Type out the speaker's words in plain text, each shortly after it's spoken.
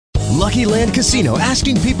Lucky Land Casino,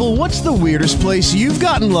 asking people, what's the weirdest place you've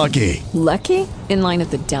gotten lucky? Lucky? In line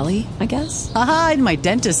at the deli, I guess? Aha, in my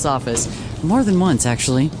dentist's office. More than once,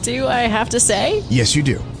 actually. Do I have to say? Yes, you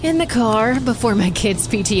do. In the car before my kids'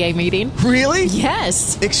 PTA meeting. Really?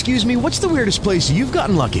 Yes. Excuse me, what's the weirdest place you've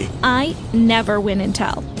gotten lucky? I never win and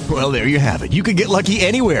tell. Well, there you have it. You can get lucky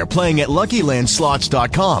anywhere, playing at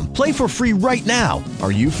LuckyLandSlots.com. Play for free right now.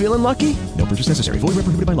 Are you feeling lucky? No purchase necessary. Void where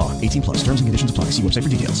prohibited by law. 18 plus. Terms and conditions apply. See website for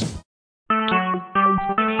details.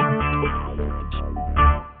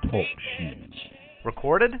 Talk shoes.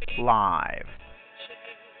 Recorded live.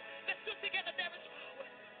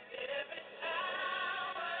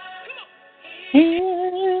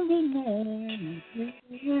 In the name of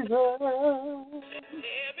Jesus,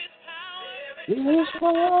 there is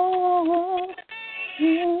power.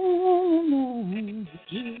 In the name of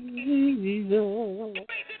Jesus,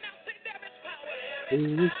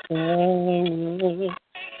 there is power.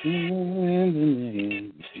 In the name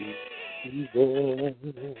of Jesus.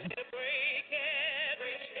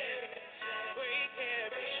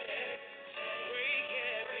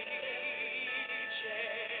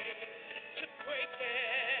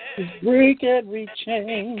 Break every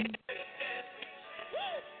chain.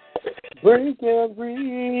 Break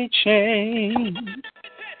every chain.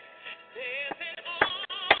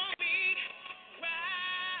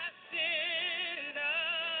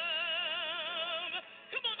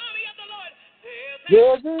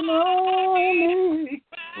 There's an army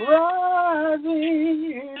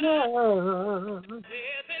rising up.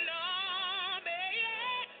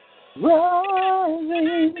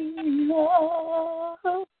 Rising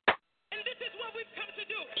up.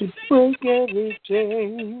 To break every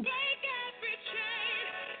chain.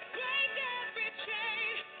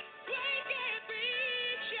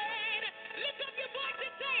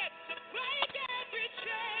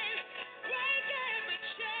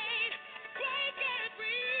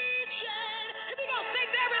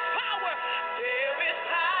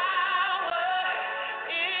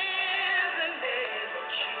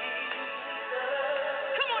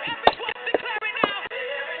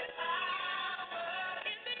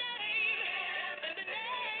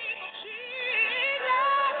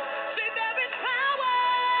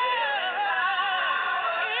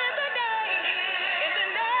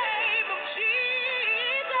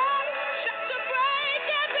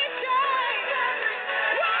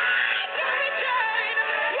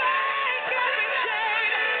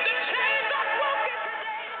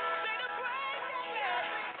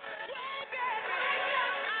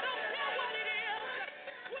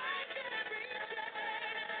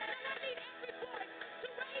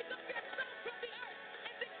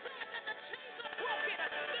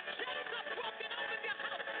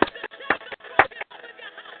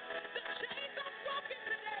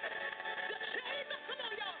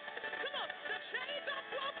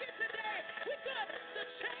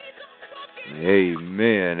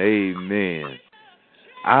 Amen, amen.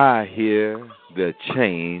 I hear the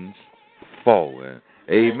chains falling.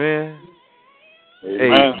 Amen.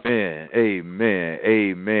 Amen, amen,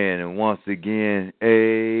 amen. And once again,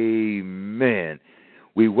 amen.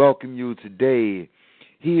 We welcome you today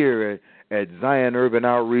here at Zion Urban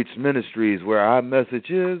Outreach Ministries, where our message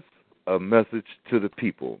is a message to the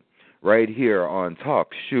people, right here on Talk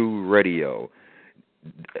Shoe Radio.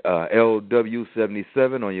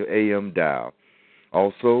 LW77 on your AM dial.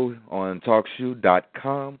 Also on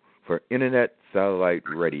TalkShoe.com for Internet Satellite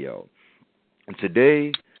Radio. And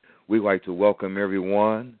today, we'd like to welcome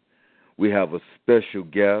everyone. We have a special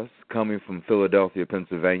guest coming from Philadelphia,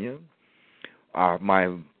 Pennsylvania.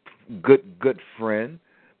 My good friend,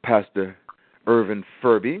 Pastor Irvin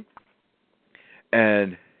Furby.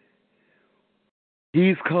 And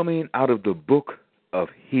he's coming out of the book of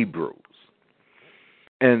Hebrews.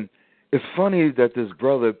 And it's funny that this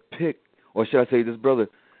brother picked, or should I say this brother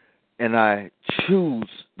and I choose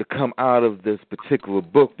to come out of this particular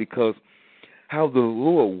book because how the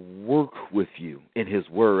Lord works with you in His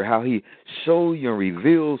Word, how He shows you and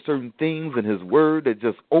reveals certain things in His Word that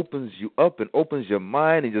just opens you up and opens your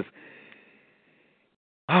mind and just,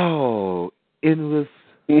 endless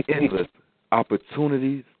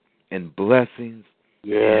opportunities and blessings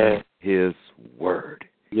in His Word.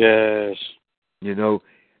 Yes. You know,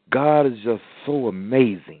 God is just so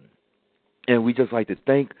amazing. And we just like to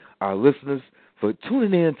thank our listeners for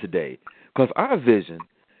tuning in today because our vision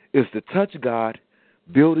is to touch God,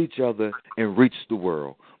 build each other, and reach the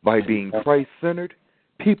world by being Christ-centered,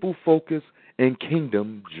 people-focused, and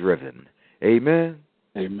kingdom-driven. Amen?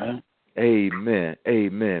 Amen. Amen.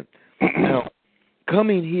 Amen. Now,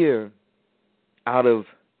 coming here out of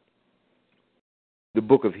the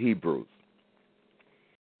book of Hebrews,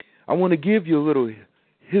 I want to give you a little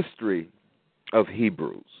history of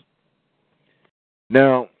Hebrews.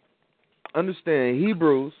 Now, understand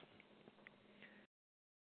Hebrews,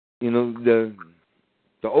 the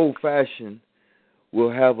old-fashioned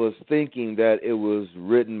will have us thinking that it was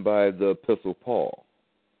written by the Epistle Paul,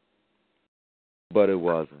 but it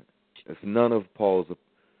wasn't. It's none of Paul's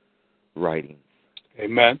writings.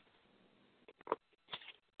 Amen.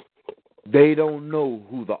 They don't know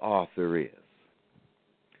who the author is.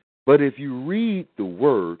 But if you read the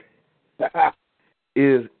word,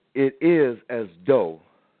 it is as though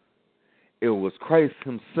it was Christ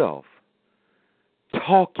himself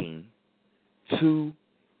talking to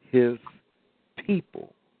his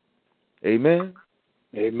people. Amen?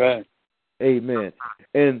 Amen. Amen.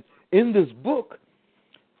 And in this book,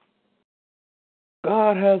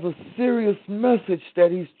 God has a serious message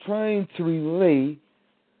that he's trying to relay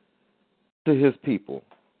to his people,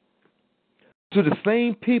 to the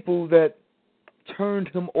same people that turned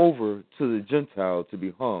him over to the Gentile to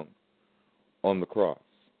be hung on the cross.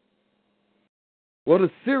 What a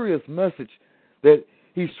serious message that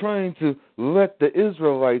he's trying to let the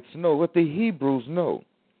Israelites know, let the Hebrews know.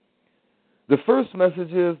 The first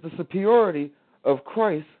message is the superiority of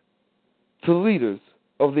Christ to leaders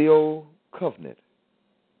of the old covenant.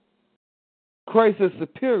 Christ is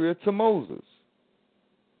superior to Moses.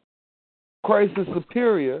 Christ is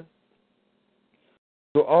superior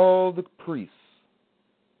to all the priests.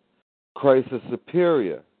 Christ is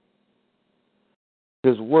superior to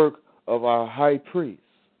his work of our high priest.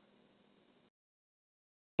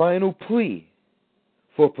 Final plea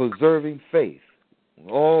for preserving faith.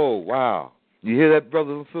 Oh, wow. You hear that,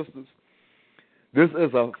 brothers and sisters? This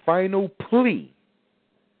is a final plea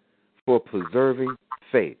for preserving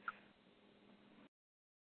faith.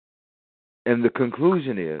 And the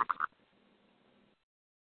conclusion is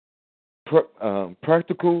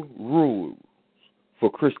practical rules for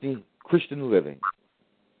Christian living,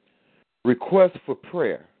 requests for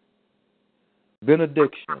prayer,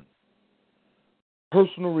 benediction,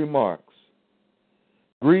 personal remarks,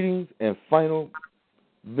 greetings, and final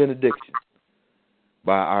benediction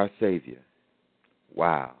by our Savior.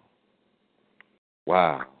 Wow.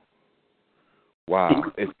 Wow.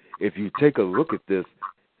 Wow. If you take a look at this,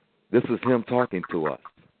 this is him talking to us.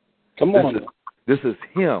 Come on. This is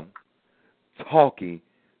him talking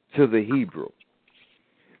to the Hebrew.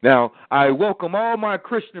 Now, I welcome all my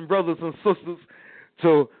Christian brothers and sisters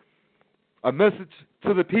to a message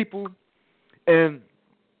to the people, and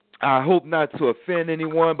I hope not to offend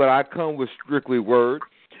anyone, but I come with strictly word.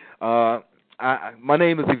 My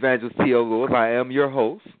name is Evangelist Lewis. I am your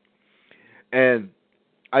host, and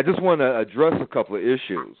I just want to address a couple of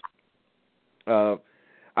issues.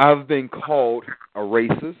 I've been called a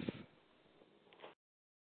racist,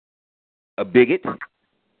 a bigot.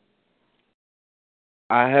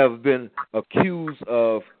 I have been accused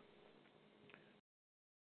of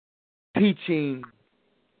teaching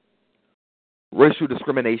racial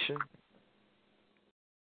discrimination.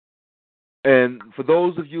 And for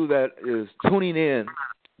those of you that is tuning in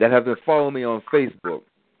that have been following me on Facebook,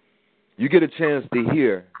 you get a chance to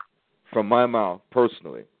hear from my mouth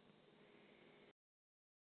personally.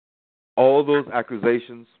 All those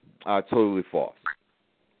accusations are totally false.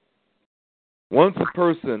 Once a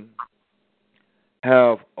person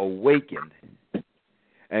have awakened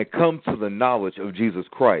and come to the knowledge of Jesus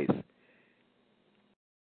Christ,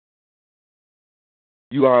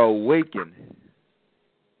 you are awakened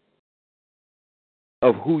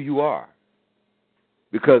of who you are,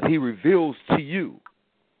 because he reveals to you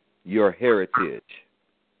your heritage,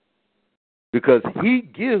 because he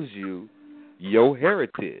gives you your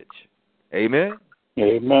heritage. Amen?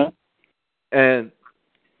 Amen. And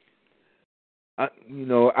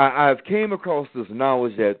I've came across this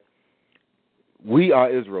knowledge that we are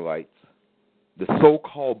Israelites, the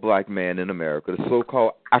so-called black man in America, the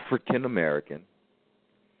so-called African American.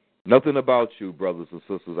 Nothing about you, brothers and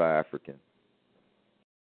sisters, are African.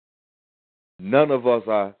 None of us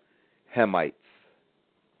are Hamites.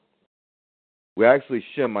 We're actually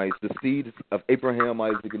Shemites, the seeds of Abraham,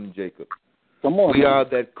 Isaac, and Jacob. Come on. We are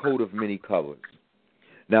that coat of many colors.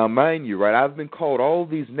 Now, mind you, right, I've been called all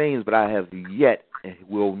these names, but I have yet and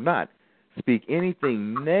will not speak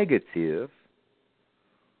anything negative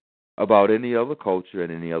about any other culture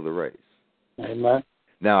and any other race. Amen.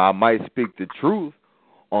 Now, I might speak the truth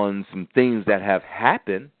on some things that have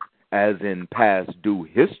happened, as in past due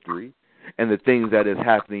history, and the things that is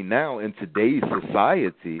happening now in today's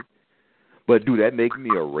society. But do that make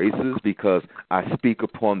me a racist because I speak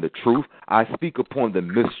upon the truth? I speak upon the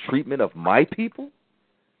mistreatment of my people?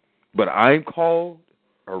 But I'm called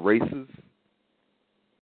a racist?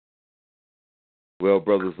 Well,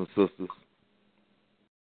 brothers and sisters,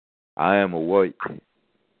 I am awake.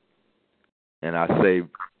 And I say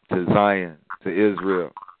to Zion, to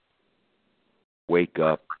Israel, wake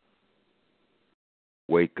up.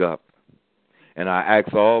 Wake up. And I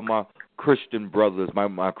ask all my Christian brothers,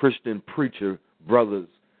 my Christian preacher brothers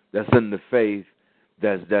that's in the faith,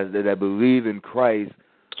 that believe in Christ,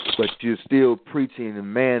 but you're still preaching a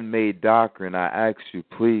man-made doctrine. I ask you,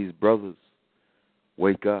 please, brothers,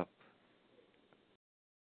 wake up.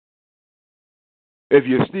 If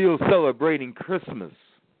you're still celebrating Christmas,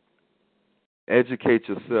 educate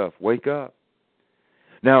yourself. Wake up.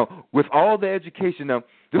 Now, with all the education, now,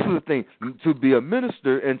 this is the thing. To be a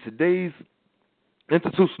minister in today's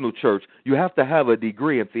institutional church, you have to have a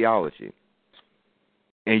degree in theology.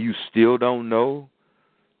 And you still don't know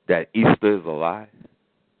that Easter is a lie?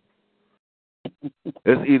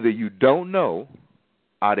 It's either you don't know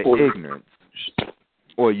out of ignorance,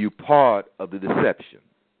 or you part of the deception.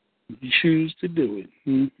 You choose to do it.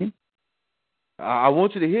 Mm-hmm. I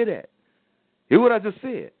want you to hear that. Hear what I just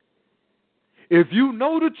said. If you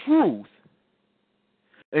know the truth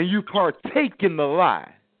and you partake in the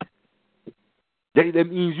lie, that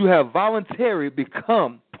means you have voluntarily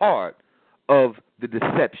become part of the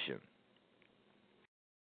deception.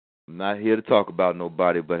 I'm not here to talk about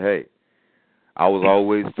nobody, but hey, I was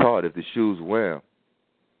always taught if the shoes wear,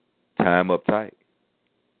 tie them up tight.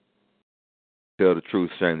 Tell the truth,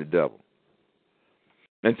 shame the devil.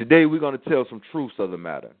 And today we're going to tell some truths of the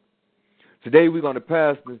matter. Today we're going to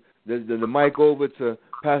pass the mic over to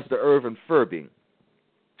Pastor Irvin Furby.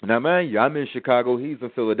 Now, man, I'm in Chicago. He's in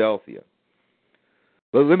Philadelphia.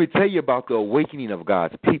 But let me tell you about the awakening of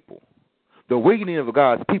God's people. The awakening of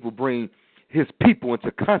God's people bring his people into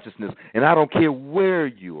consciousness, and I don't care where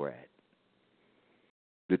you're at.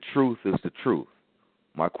 The truth is the truth.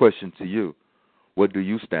 My question to you, what do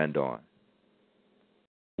you stand on?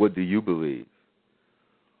 What do you believe?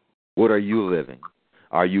 What are you living?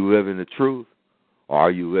 Are you living the truth, or are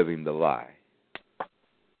you living the lie?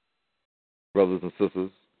 Brothers and sisters,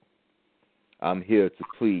 I'm here to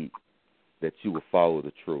plead that you will follow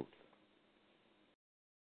the truth.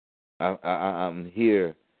 I'm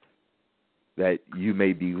here that you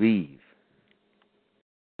may believe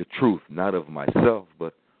the truth, not of myself,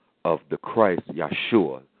 but of the Christ,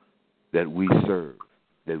 Yeshua, that we serve,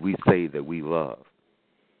 that we say that we love.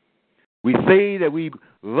 We say that we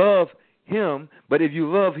love him, but if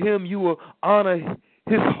you love him, you will honor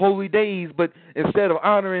his holy days. But instead of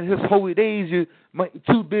honoring his holy days, you're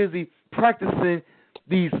too busy practicing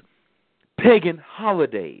these pagan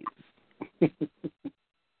holidays.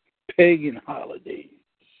 Pagan holidays.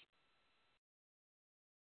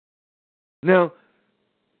 Now,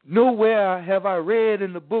 nowhere have I read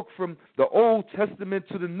in the book from the Old Testament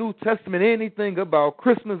to the New Testament anything about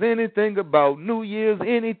Christmas, anything about New Year's,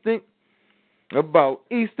 anything about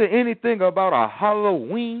Easter, anything about a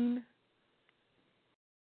Halloween.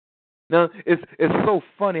 Now, it's so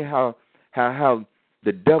funny how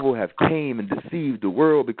the devil have came and deceived the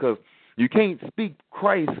world, because you can't speak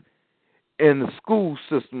Christ in the school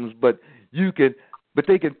systems, but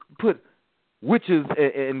they can put witches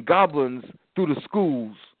and goblins through the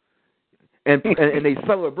schools, and they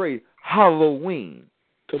celebrate Halloween.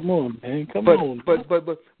 Come on, man. Come on.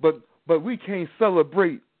 But we can't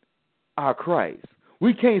celebrate our Christ.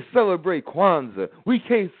 We can't celebrate Kwanzaa. We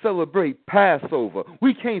can't celebrate Passover.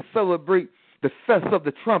 We can't celebrate the Fest of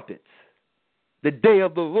the Trumpets, the Day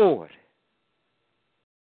of the Lord.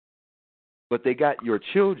 But they got your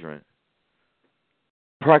children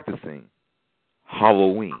practicing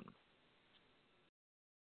Halloween.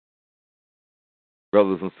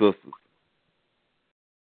 Brothers and sisters,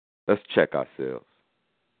 let's check ourselves.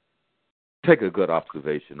 Take a good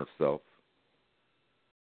observation of self.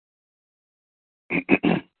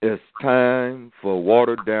 It's time for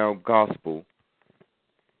watered-down gospel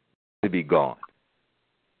to be gone.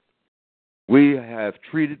 We have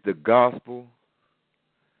treated the gospel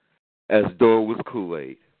as though it was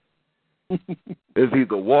Kool-Aid. It's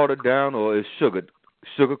either watered down or it's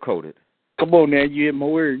sugar-coated. Come on now, you in my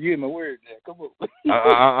word. You in my word now. Come on.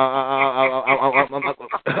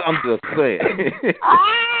 I'm just saying.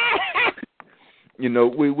 You know,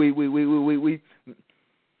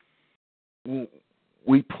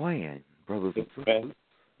 we playing, brothers and sisters.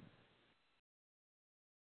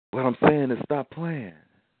 What I'm saying is stop playing.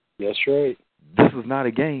 That's right. This is not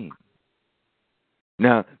a game.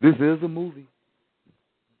 Now, this is a movie.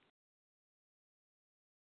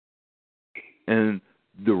 And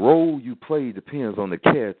the role you play depends on the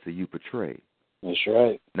character you portray. That's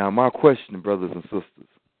right. Now, my question, brothers and sisters,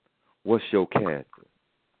 what's your character?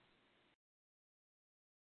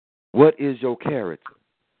 What is your character?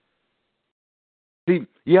 See,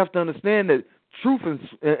 you have to understand that truth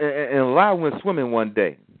and lie went swimming one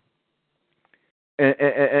day.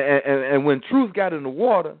 And when truth got in the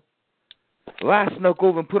water, lie snuck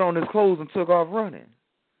over and put on his clothes and took off running.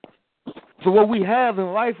 So what we have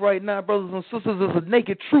in life right now, brothers and sisters, is a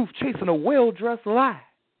naked truth chasing a well-dressed lie.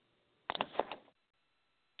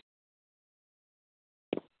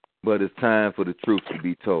 But it's time for the truth to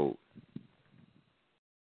be told.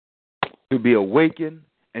 To be awakened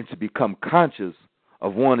and to become conscious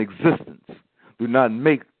of one existence do not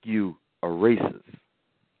make you a racist.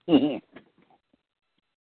 Mm-hmm.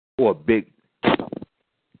 Or a big.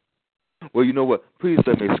 Well, you know what? Please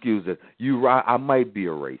let me excuse it. I might be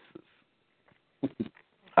a racist.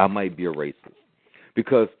 I might be a racist.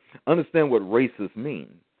 Because understand what racist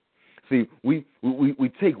means. See, we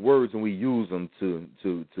take words and we use them to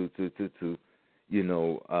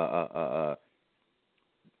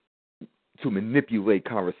manipulate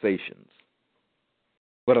conversations.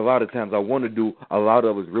 But a lot of times a lot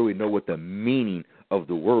of us really know what the meaning of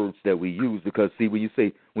the words that we use. Because, see,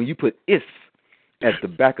 when you put "if" at the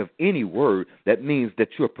back of any word, that means that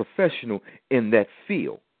you're a professional in that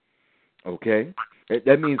field. Okay?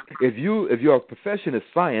 That means if your profession is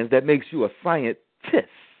science, that makes you a scientist.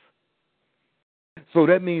 So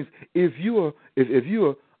that means if you're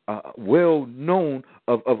well known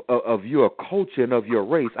of your culture and of your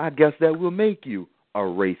race, I guess that will make you a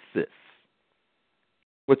racist.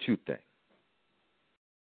 What you think?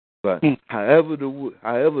 But however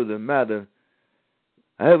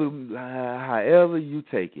you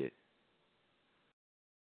take it,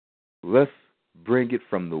 let's bring it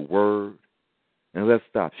from the word and let's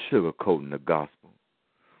stop sugarcoating the gospel.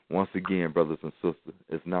 Once again, brothers and sisters,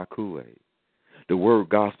 it's not Kool-Aid. The word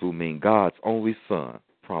gospel means God's only Son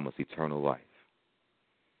promised eternal life.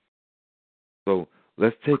 So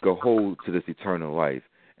let's take a hold to this eternal life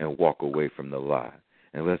and walk away from the lie.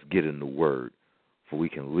 And let's get in the word, for we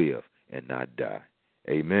can live and not die.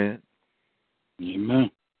 Amen?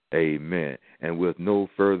 Amen. Amen. And with no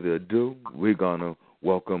further ado, we're going to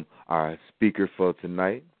welcome our speaker for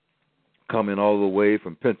tonight, coming all the way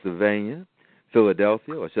from Pennsylvania,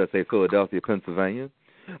 Philadelphia, or should I say Philadelphia, Pennsylvania,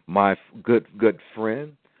 my good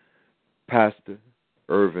friend, Pastor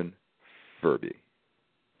Irvin Furby.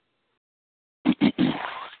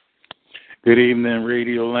 Good evening,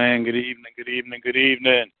 Radio Land. Good evening, good evening, good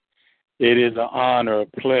evening. It is an honor, a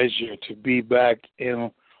pleasure to be back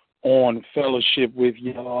on fellowship with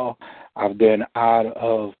y'all. I've been out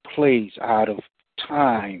of place, out of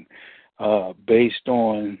time, based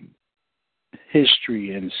on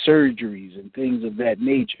history and surgeries and things of that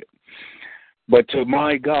nature. But to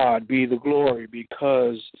my God be the glory,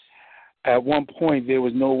 because at one point there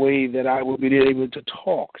was no way that I would be able to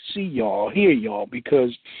talk, see y'all, hear y'all,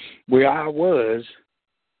 because where I was,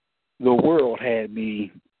 the world had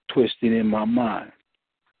me twisted in my mind.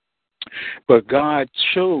 But God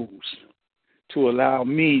chose to allow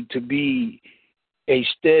me to be a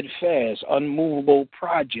steadfast, unmovable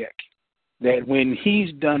project that when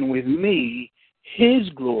He's done with me, His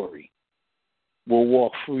glory will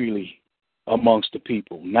walk freely amongst the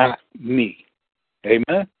people, not me.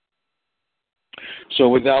 Amen? So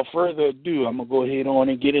without further ado, I'm going to go ahead on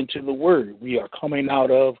and get into the Word. We are coming out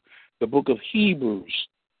of the book of Hebrews,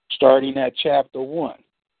 starting at chapter 1.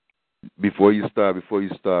 Before you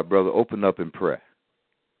start, brother, open up in prayer.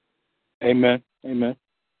 Amen. Amen.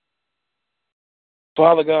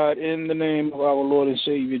 Father God, in the name of our Lord and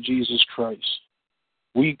Savior Jesus Christ,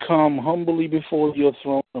 we come humbly before your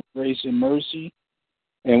throne of grace and mercy,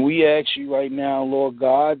 and we ask you right now, Lord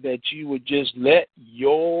God, that you would just let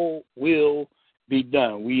your will be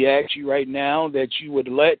done. We ask you right now that you would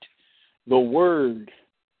let the word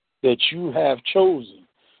that you have chosen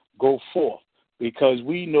go forth, because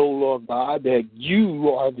we know, Lord God, that you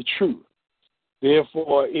are the truth.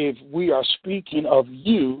 Therefore, if we are speaking of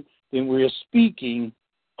you, then we are speaking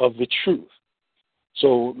of the truth.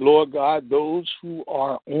 So, Lord God, those who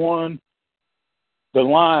are on the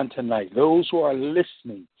line tonight, those who are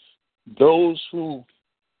listening, those who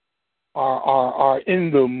are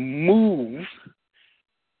in the mood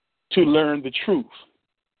to learn the truth,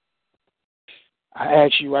 I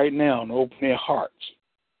ask you right now to open their hearts,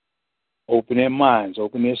 open their minds,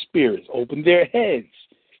 open their spirits, open their heads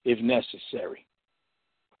if necessary.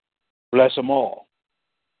 Bless them all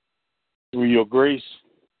through your grace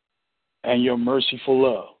and your merciful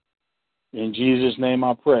love. In Jesus' name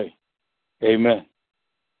I pray. Amen.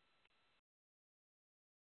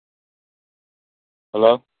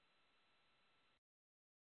 Hello?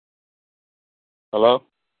 Hello?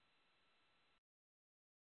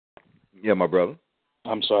 Yeah, my brother.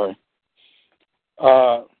 I'm sorry.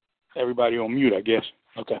 Everybody on mute, I guess.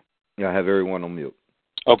 Okay. Yeah, I have everyone on mute.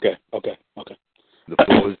 Okay. The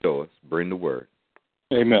floor is yours. Bring the word.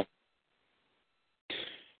 Amen.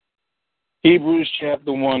 Hebrews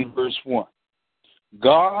chapter 1, verse 1.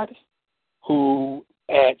 God, who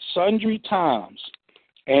at sundry times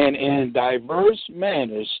and in diverse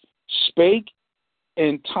manners spake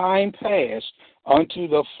in time past unto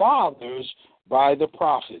the fathers by the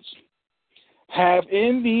prophets, have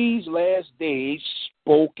in these last days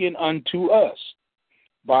spoken unto us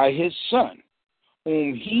by his Son,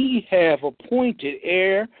 whom he hath appointed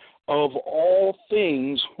heir of all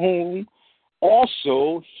things, whom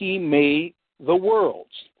also he made the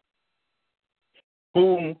worlds,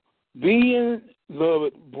 whom being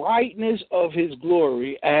the brightness of his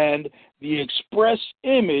glory and the express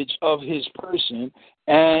image of his person,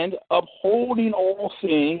 and upholding all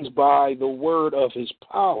things by the word of his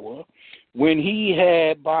power, when he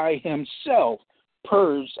had by himself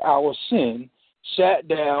purged our sin, sat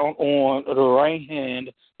down on the right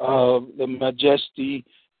hand of the majesty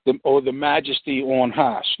on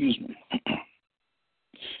high,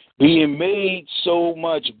 being made so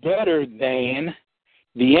much better than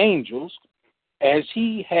the angels, as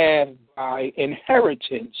he hath by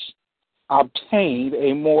inheritance obtained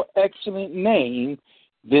a more excellent name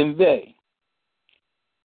than they.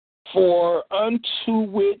 For unto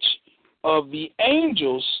which of the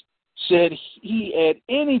angels said he at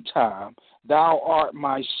any time, Thou art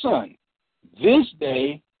my son, this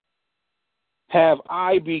day have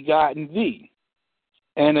I begotten thee.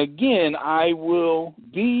 And again I will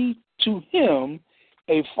be to him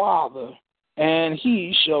a father, and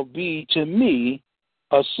he shall be to me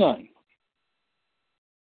a son.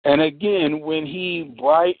 And again when he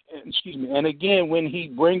bringeth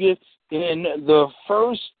in the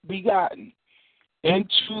first begotten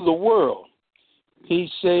into the world, he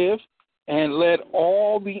saith, and let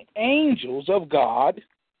all the angels of God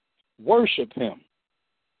worship him.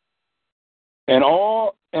 And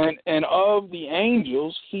of the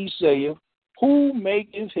angels he saith, who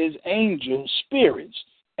maketh his angels spirits,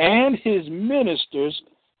 and his ministers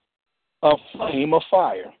a flame of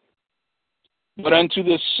fire. But unto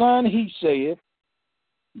the Son he saith,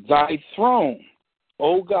 Thy throne,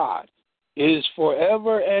 O God, is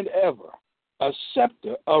forever and ever. A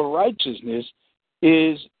scepter of righteousness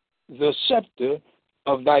is the scepter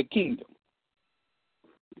of thy kingdom.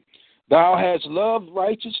 Thou hast loved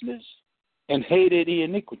righteousness and hated the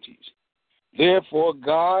iniquities. Therefore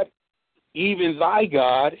God, even thy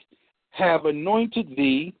God, have anointed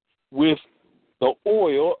thee with the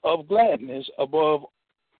oil of gladness above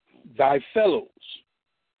thy fellows.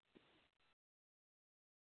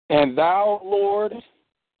 And thou, Lord,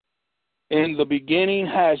 in the beginning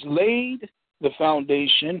hast laid the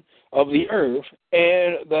foundation of the earth,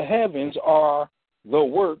 and the heavens are the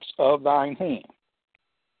works of thine hand.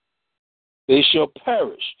 They shall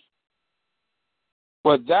perish,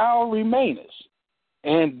 but thou remainest,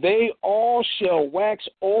 and they all shall wax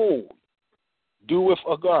old, doeth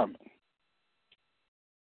a garment.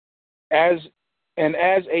 As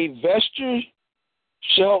a vesture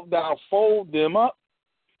shalt thou fold them up,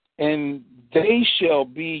 and they shall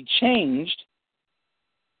be changed,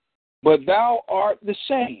 but thou art the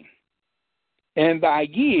same, and thy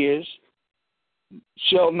years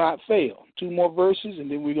shall not fail. 2 more verses, and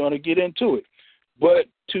then we're going to get into it. But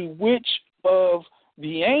to which of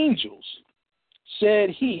the angels said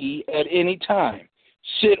he at any time,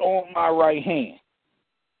 Sit on my right hand,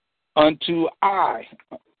 until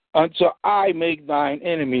I make thine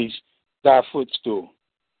enemies thy footstool?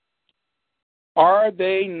 Are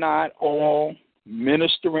they not all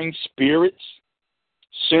ministering spirits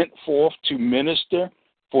sent forth to minister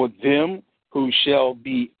for them who shall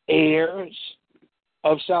be heirs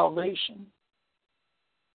of salvation?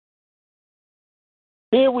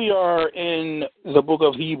 Here we are in the book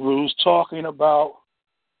of Hebrews talking about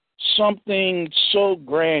something so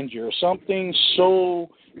grandeur, something so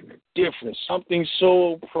different, something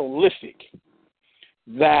so prolific,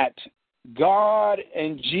 that God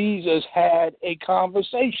and Jesus had a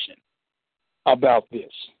conversation about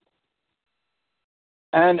this.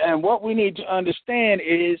 And what we need to understand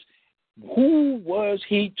is, who was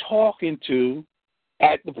he talking to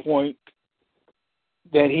at the point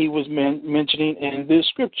that he was mentioning in this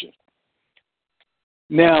scripture?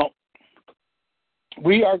 Now,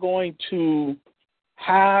 we are going to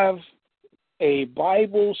have a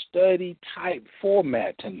Bible study type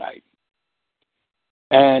format tonight.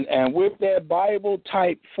 And with that Bible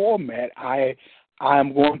type format,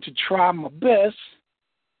 I'm going to try my best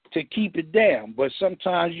to keep it down. But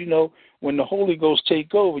sometimes, when the Holy Ghost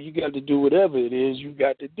take over, you got to do whatever it is you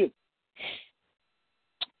got to do.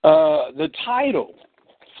 The title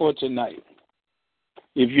for tonight,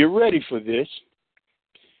 if you're ready for this,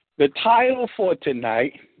 the title for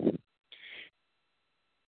tonight,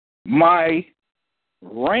 My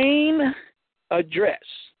Reign Address.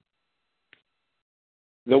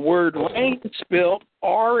 The word reign is spelled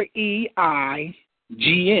REIGN.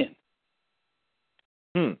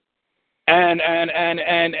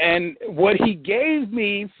 And what he gave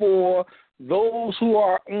me for those who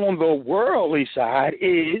are on the worldly side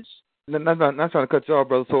is... Not trying to cut you off,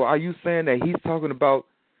 brother. So are you saying that he's talking about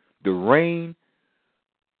the reign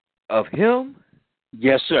of him?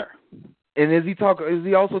 Yes, sir. And is he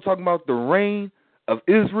also talking about the reign of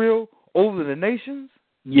Israel over the nations?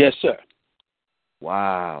 Yes, sir.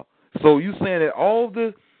 Wow. So you saying that all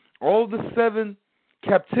the 7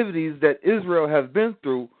 captivities that Israel has been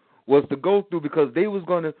through was to go through because they was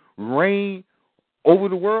going to reign over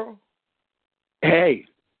the world? Hey.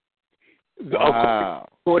 Wow.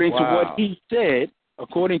 According to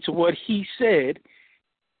what he said,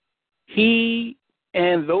 he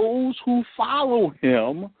and those who follow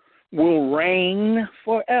him will reign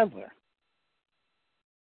forever.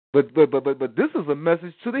 But this is a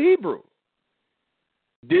message to the Hebrew.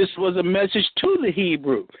 This was a message to the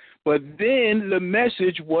Hebrew, but then the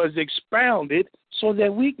message was expounded so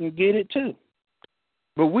that we can get it too.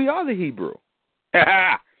 But we are the Hebrew.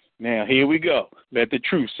 Now, here we go. Let the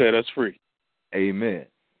truth set us free. Amen.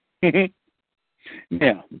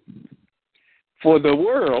 Now, for the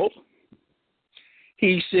world,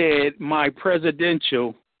 he said, my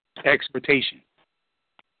presidential exhortation.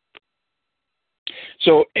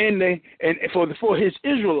 So for his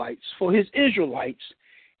Israelites,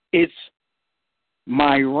 it's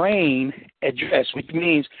my reign address, which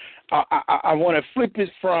means I want to flip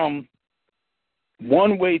it from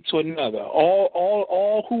one way to another.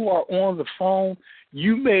 All who are on the phone,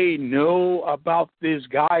 you may know about this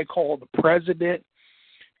guy called the president,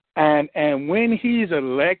 and when he's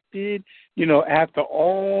elected, after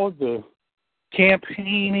all the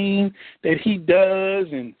campaigning that he does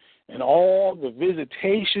and all the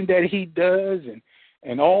visitation that he does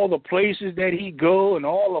and all the places that he go and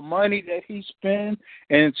all the money that he spends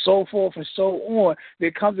and so forth and so on,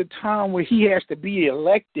 there comes a time where he has to be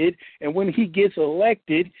elected, and when he gets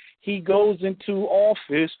elected, he goes into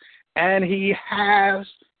office and he has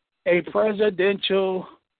a presidential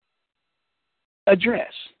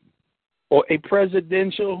address or a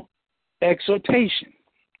presidential exhortation.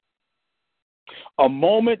 A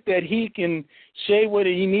moment that he can say what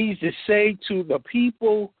he needs to say to the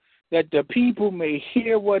people, that the people may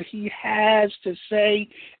hear what he has to say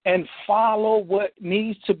and follow what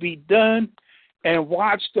needs to be done and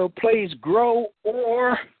watch the place grow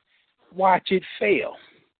or watch it fail.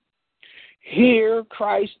 Here,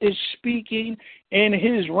 Christ is speaking in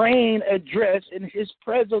his reign address, in his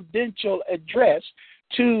presidential address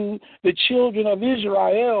to the children of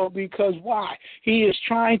Israel, because why? He is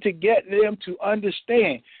trying to get them to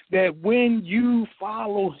understand that when you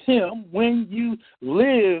follow him, when you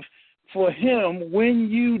live for him, when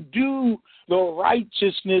you do the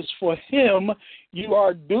righteousness for him, you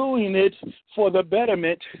are doing it for the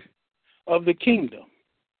betterment of the kingdom.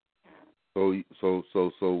 So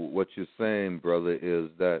what you're saying, brother, is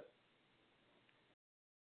that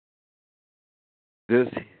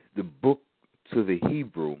the book to the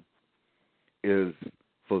Hebrew is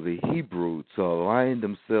for the Hebrew to align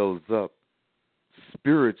themselves up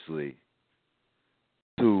spiritually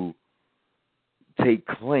to take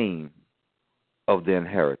claim of the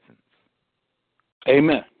inheritance.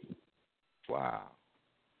 Amen. Wow.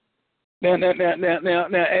 Now,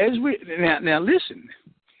 listen.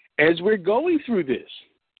 As we're going through this,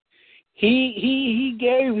 he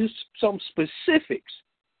gave us some specifics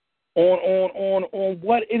on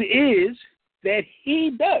what it is that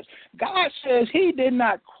he does. God says he did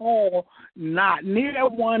not call not near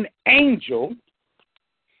one angel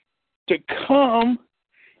to come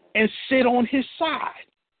and sit on his side,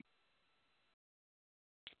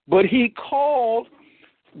 but he called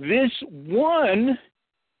this one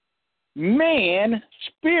man,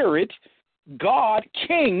 spirit, God,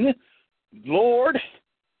 King, Lord,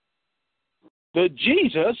 the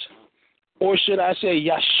Jesus, or should I say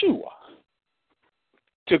Yeshua,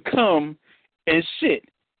 to come and sit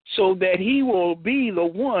so that he will be the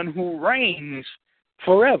one who reigns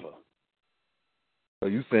forever. So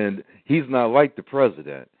you saying he's not like the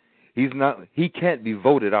president. He can't be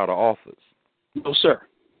voted out of office. No, sir.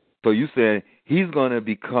 So you saying he's going to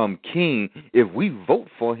become king if we vote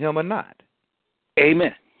for him or not.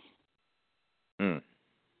 Amen.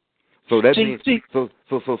 So that means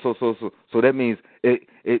so that means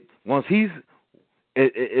it once he's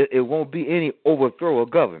it won't be any overthrow of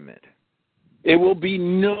government. It will be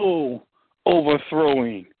no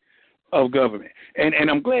overthrowing of government. And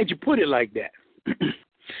I'm glad you put it like that.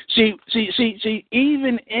 See,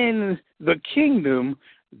 even in the kingdom,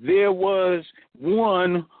 there was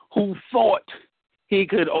one who thought he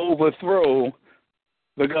could overthrow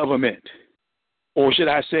the government, or should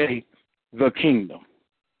I say, the kingdom.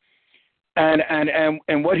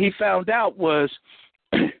 And what he found out was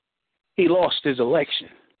he lost his election.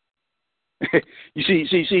 You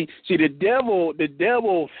see, the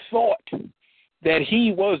devil thought that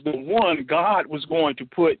he was the one God was going to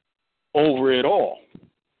put over it all.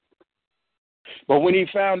 But when he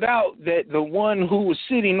found out that the one who was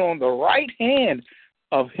sitting on the right hand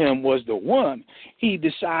of him was the one, he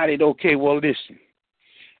decided, okay, well, listen,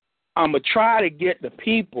 I'm going to try to get the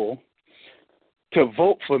people to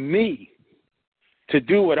vote for me to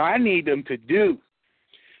do what I need them to do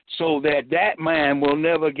so that that man will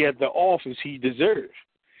never get the office he deserves.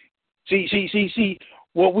 See,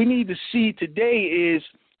 what we need to see today is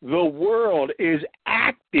the world is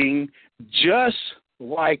acting just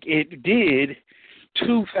like it did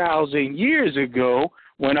 2,000 years ago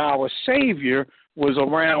when our Savior was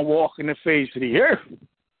around walking the face of the earth.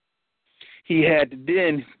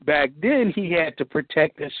 Back then, he had to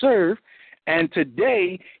protect and serve, and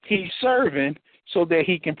today he's serving so that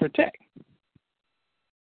he can protect.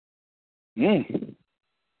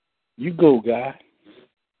 You go, God.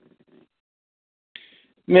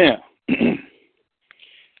 Now,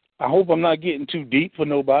 I hope I'm not getting too deep for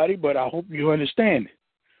nobody, but I hope you understand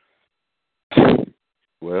it.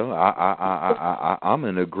 Well, I'm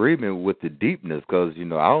in agreement with the deepness because, I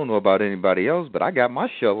don't know about anybody else, but I got my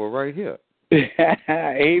shovel right here.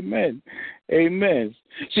 Amen.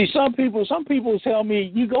 See, some people tell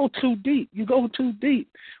me you go too deep.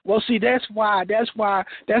 Well, see, that's why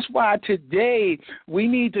today we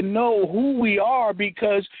need to know who we are,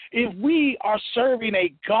 because if we are serving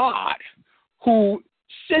a God who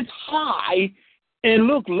sits high and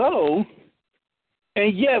look low,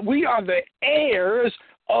 and yet we are the heirs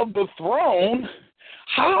of the throne,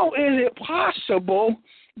 how is it possible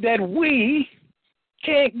that we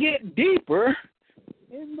can't get deeper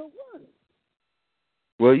in the Word?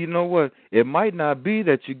 Well, you know what? It might not be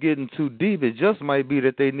that you're getting too deep. It just might be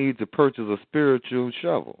that they need to purchase a spiritual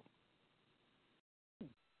shovel.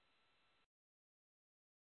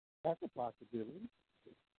 That's a possibility.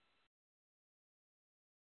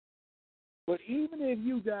 But even if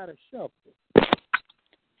you got a shovel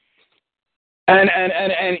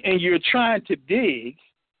and you're trying to dig,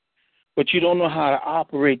 but you don't know how to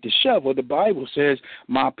operate the shovel, the Bible says,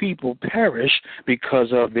 my people perish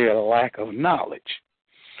because of their lack of knowledge.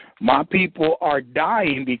 My people are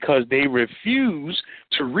dying because they refuse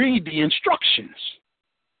to read the instructions.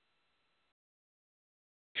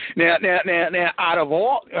 Now, out of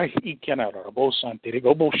all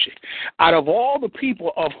the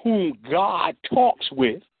people of whom God talks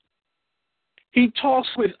with, he talks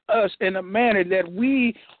with us in a manner that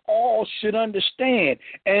we all should understand.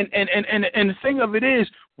 And the thing of it is,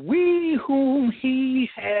 we whom he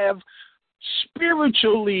have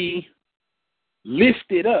spiritually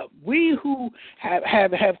lifted up, we who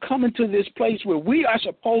have come into this place where we are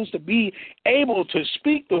supposed to be able to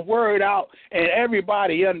speak the word out and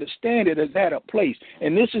everybody understand it, is at a place.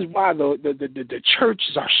 And this is why the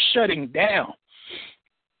churches are shutting down.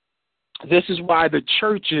 This is why the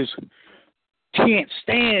churches can't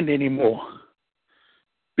stand anymore,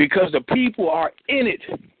 because the people are in it,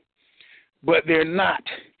 but they're not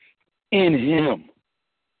in him.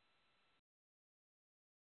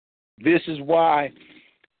 This is why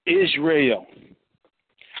Israel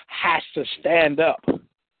has to stand up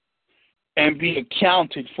and be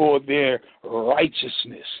accounted for their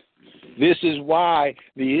righteousness. This is why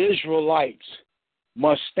the Israelites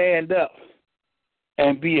must stand up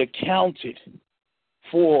and be accounted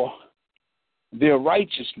for their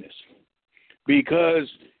righteousness. Because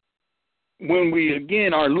when we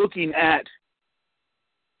again are looking at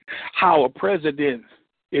how a president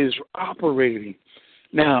is operating,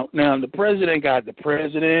 now the president got the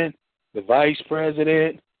president, the vice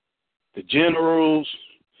president, the generals,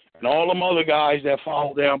 and all them other guys that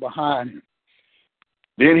fall down behind him.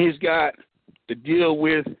 Then he's got to deal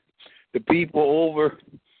with the people over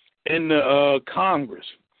in the Congress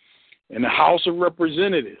and the House of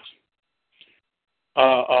Representatives.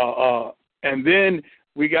 And then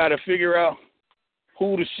we got to figure out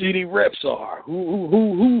who the city reps are,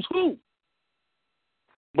 who's who.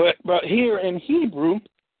 But here in Hebrew,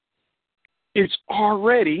 it's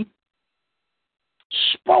already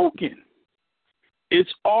spoken.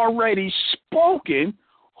 It's already spoken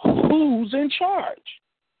who's in charge.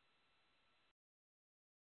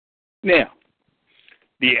 Now,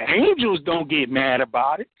 the angels don't get mad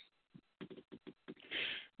about it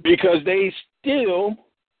because they still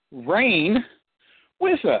reign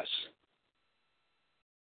with us.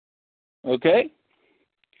 Okay?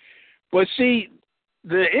 But see,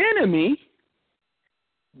 the enemy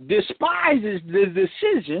despises the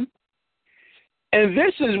decision, and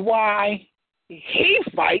this is why he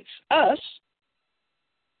fights us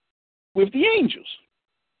with the angels.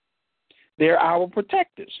 They're our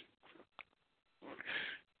protectors.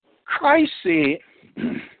 Christ said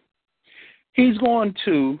he's going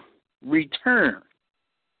to return.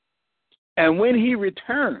 And when he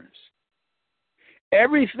returns,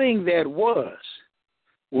 everything that was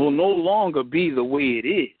will no longer be the way it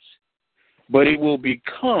is, but it will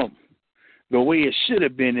become the way it should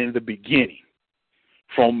have been in the beginning,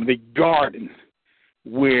 from the garden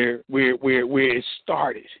where it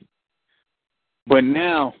started. But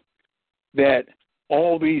now that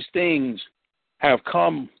all these things have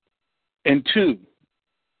come into,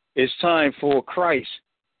 it's time for Christ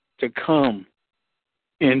to come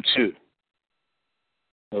into.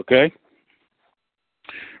 Okay?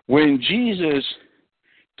 When Jesus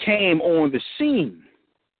came on the scene,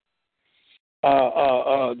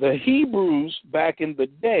 the Hebrews back in the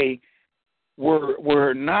day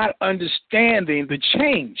were not understanding the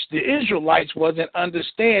change. The Israelites wasn't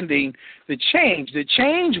understanding the change. The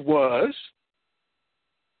change was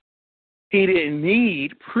he didn't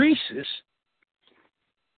need priests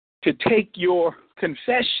to take your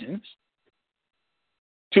confessions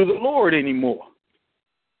to the Lord anymore,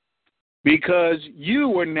 because you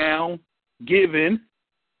were now given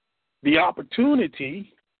the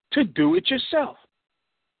opportunity to do it yourself.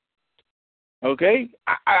 Okay?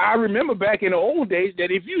 I remember back in the old days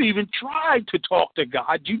that if you even tried to talk to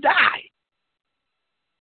God, you died.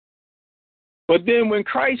 But then when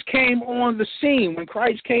Christ came on the scene, when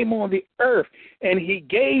Christ came on the earth, and he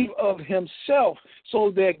gave of himself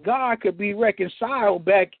so that God could be reconciled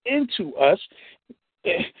back into us,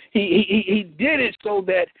 he did it so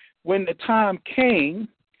that when the time came,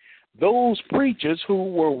 those preachers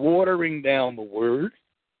who were watering down the word,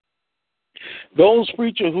 those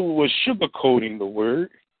preachers who were sugarcoating the word,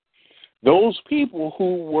 those people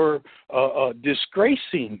who were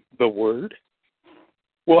disgracing the word,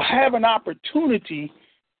 will have an opportunity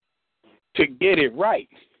to get it right,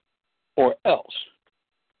 or else.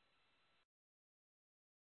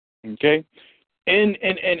 Okay?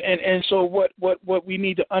 And so what we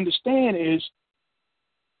need to understand is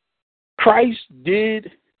Christ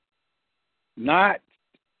did not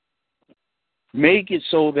make it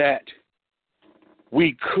so that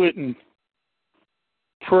we couldn't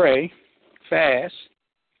pray, fast,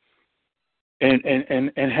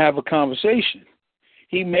 and have a conversation.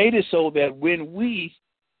 He made it so that when we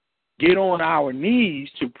get on our knees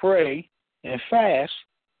to pray and fast,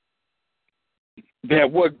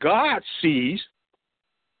 that what God sees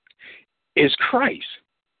is Christ,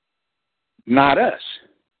 not us.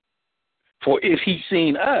 For if he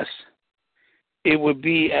seen us, it would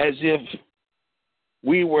be as if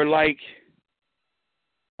we were like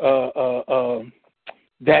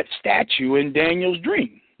that statue in Daniel's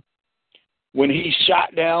dream when he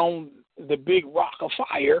shot down the big rock of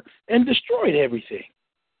fire and destroyed everything.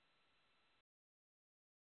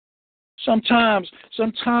 Sometimes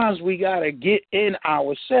we gotta get in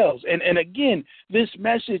ourselves, and again, this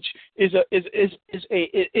message is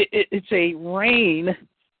a reign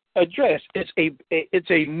address.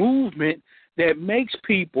 It's a movement that makes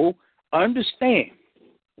people understand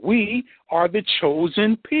we are the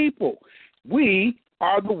chosen people. We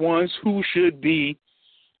are the ones who should be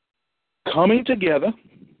coming together,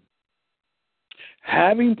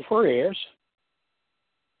 having prayers,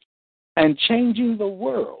 and changing the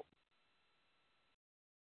world.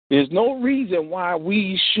 There's no reason why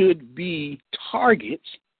we should be targets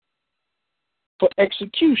for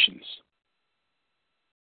executions.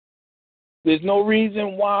 There's no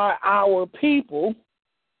reason why our people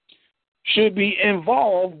should be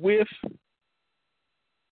involved with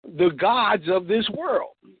the gods of this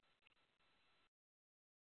world.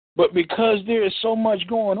 But because there is so much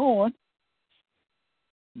going on,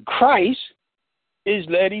 Christ is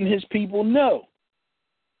letting his people know,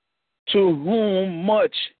 to whom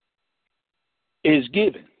much is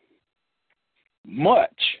given,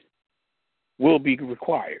 much will be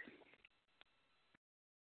required.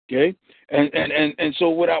 Okay? And so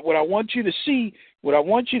what I want you to see,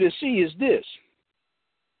 is this.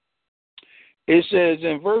 It says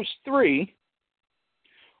in verse 3,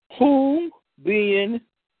 whom being,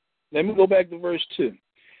 let me go back to verse 2.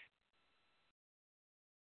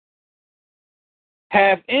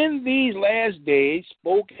 hath in these last days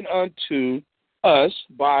spoken unto us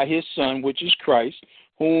by his Son, which is Christ,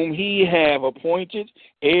 whom he have appointed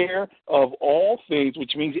heir of all things,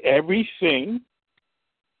 which means everything,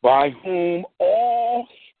 by whom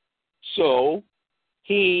also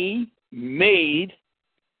he made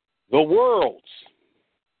the worlds.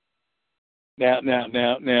 Now, I don't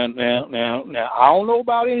know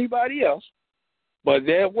about anybody else, but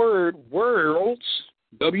that word, worlds,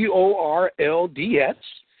 worlds,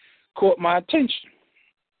 caught my attention.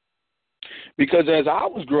 Because as I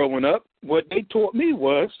was growing up, what they taught me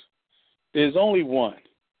was there's only one.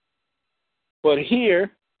 But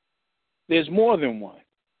here, there's more than one.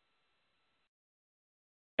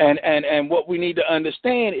 And what we need to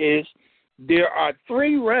understand is there are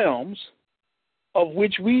three realms of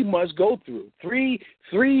which we must go through. Three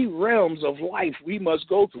realms of life we must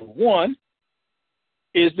go through. One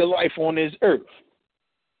is the life on this earth.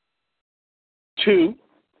 Two,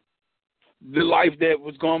 the life that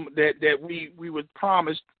was going that we were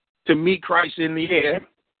promised to meet Christ in the air.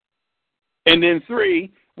 And then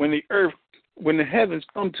three, when the heavens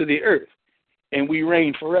come to the earth and we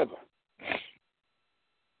reign forever.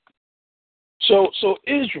 So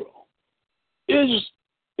Israel,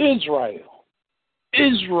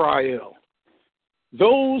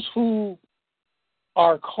 those who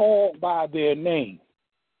are called by their name,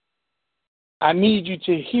 I need you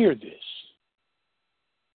to hear this.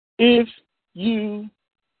 If you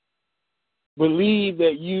believe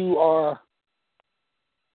that you are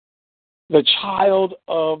the child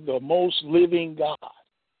of the most living God,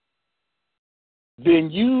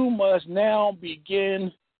 then you must now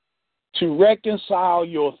begin to reconcile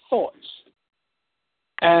your thoughts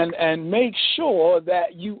and make sure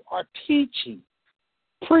that you are teaching,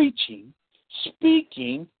 preaching,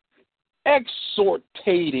 speaking,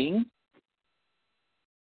 exhortating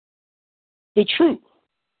the truth,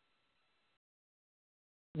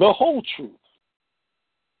 the whole truth,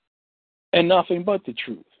 and nothing but the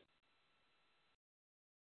truth.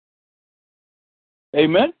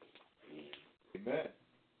 Amen? Amen.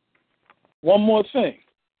 One more thing.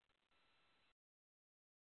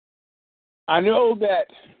 I know that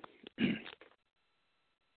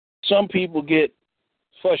some people get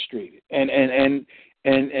frustrated, and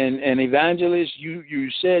Evangelist, you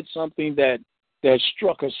said something that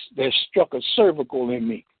struck a cervical in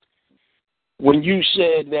me when you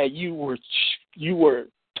said that you were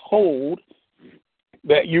told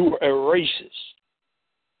that you were a racist.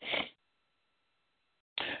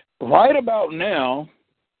 Right about now,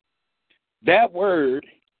 that word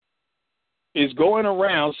is going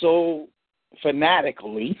around so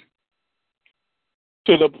fanatically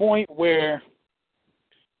to the point where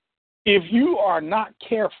if you are not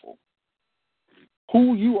careful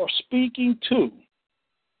who you are speaking to,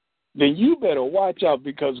 then you better watch out,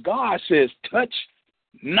 because God says, touch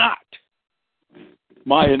not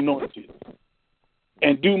my anointed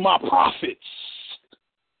and do my prophets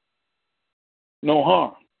no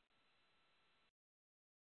harm.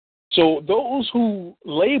 So those who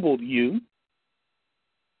labeled you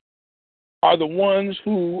are the ones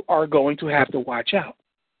who are going to have to watch out.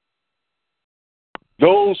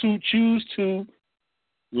 Those who choose to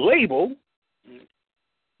label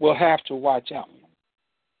will have to watch out.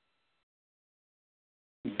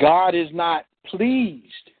 God is not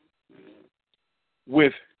pleased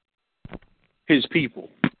with his people.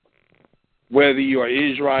 Whether you are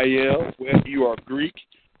Israel, whether you are Greek,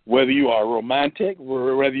 whether you are Romantic,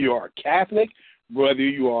 whether you are Catholic, whether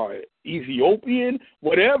you are Ethiopian,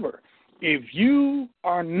 whatever. If you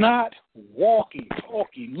are not walking,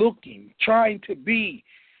 talking, looking, trying to be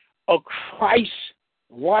a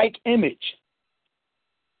Christ-like image,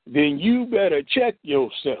 then you better check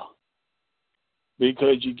yourself,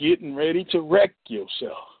 because you're getting ready to wreck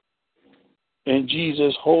yourself. In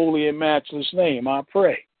Jesus' holy and matchless name, I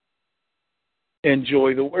pray.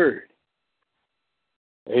 Enjoy the word.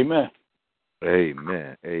 Amen.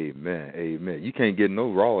 Amen. Amen. Amen. You can't get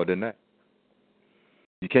no rawer than that.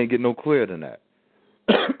 You can't get no clearer than that.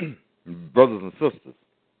 Brothers and sisters,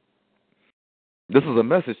 this is a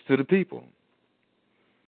message to the people.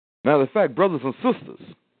 Matter of fact, brothers and sisters,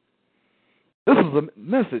 this is a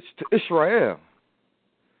message to Israel.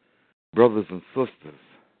 Brothers and sisters,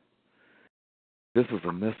 this is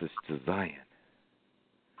a message to Zion.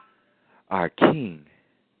 Our King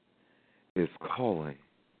is calling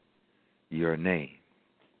your name.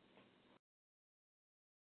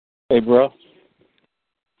 Hey, bro.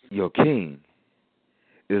 Your King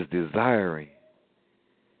is desiring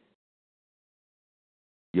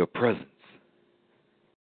your presence.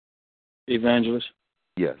 Evangelist?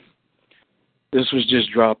 Yes. This was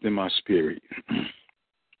just dropped in my spirit.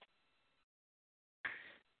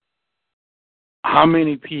 How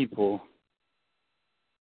many people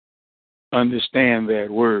understand that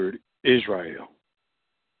word, Israel?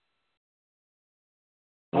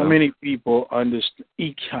 How many people understand?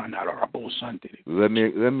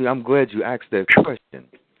 I'm glad you asked that question.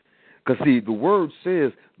 Because, see, the word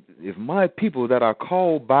says, if my people that are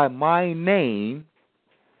called by my name,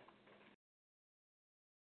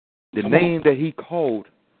 the name that he called.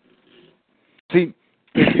 See,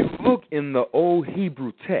 if you look in the old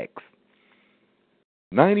Hebrew text,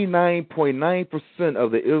 99.9%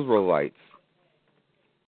 of the Israelites'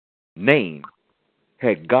 name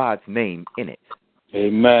had God's name in it.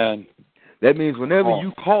 Amen. That means whenever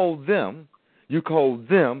you call them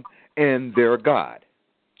and their God.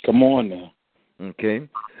 Come on now. Okay?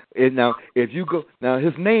 And now, if you go, now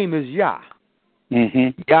his name is Yah,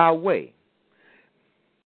 Yahweh.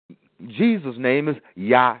 Jesus' name is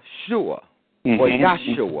Yahshua or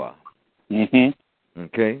Yahshua.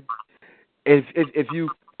 Okay? If you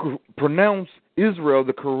pronounce Israel,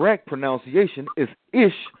 the correct pronunciation is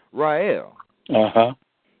Ishrael.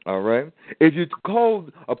 All right? If you call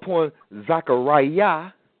upon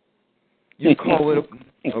Zechariah, you call it,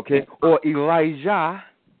 okay, or Elijah.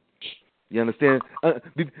 You understand?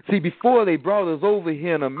 See, before they brought us over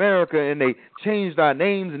here in America and they changed our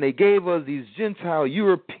names and they gave us these Gentile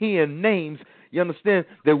European names, you understand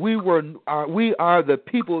that we are the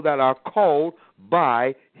people that are called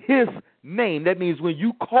by his name. That means when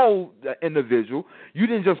you call the individual, you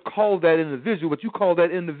didn't just call that individual, but you call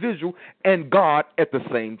that individual and God at the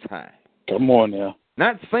same time. Come on now.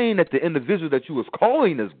 Not saying that the individual that you was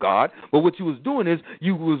calling is God, but what you was doing is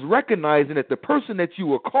you was recognizing that the person that you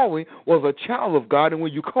were calling was a child of God, and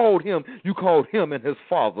when you called him and his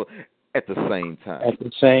father at the same time. At the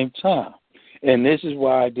same time. And this is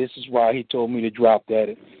why he told me to drop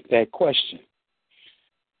that question.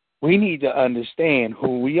 We need to understand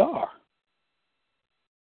who we are.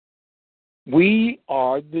 We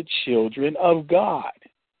are the children of God.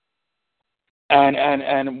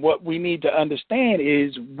 And what we need to understand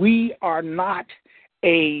is we are not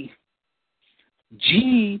a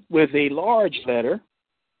G with a large letter.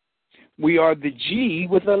 We are the G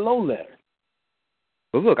with a low letter.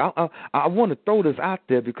 But look, I want to throw this out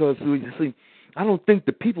there because, you see, I don't think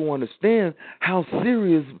the people understand how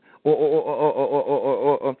serious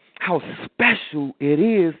or how special it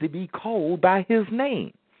is to be called by his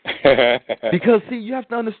name. Because, see, you have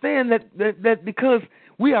to understand that because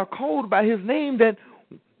we are called by his name, that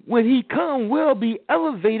when he comes, we'll be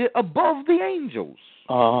elevated above the angels.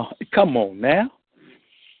 Come on now.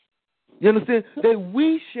 You understand? That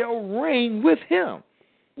we shall reign with him.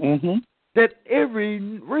 That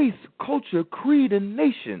every race, culture, creed, and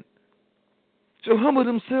nation shall humble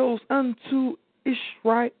themselves unto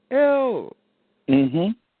Israel.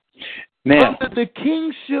 Now, under the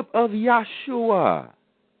kingship of Yahshua,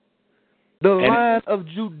 the Lion of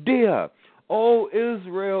Judea. Oh,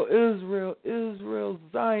 Israel, Israel, Israel,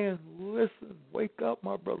 Zion, listen, wake up,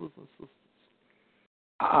 my brothers and sisters.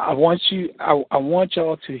 I want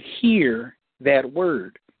y'all to hear that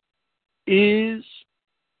word, Israel.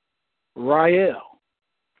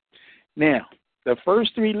 Now, the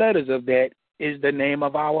first three letters of that is the name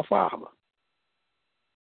of our father,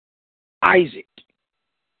 Isaac,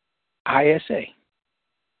 ISA.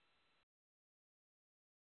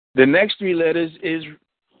 The next three letters is,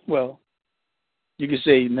 well, you can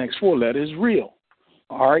say the next four letters, real,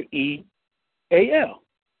 REAL.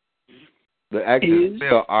 The actual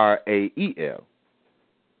spell RAEL.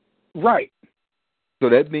 Right. So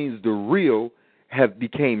that means the real have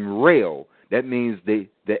became rail. That means the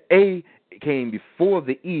A came before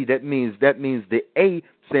the E. That means the A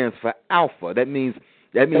stands for alpha. That means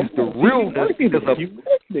the realness.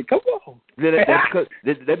 Come on.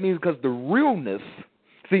 That means because the realness.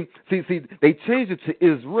 See, they changed it to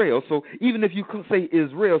Israel. So even if you say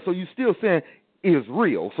Israel, so you still saying is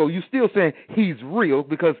real. So you still saying he's real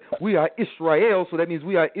because we are Israel. So that means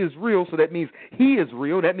we are Israel. So that means he is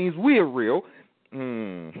real. That means we are real. Yeah.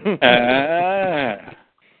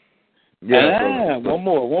 One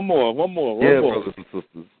more. Brothers and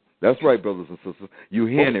sisters. That's right, brothers and sisters. You're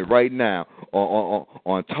hearing it right now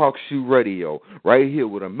on Talk Shoe Radio, right here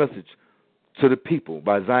with a message to the people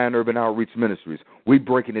by Zion Urban Outreach Ministries. We're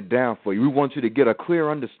breaking it down for you. We want you to get a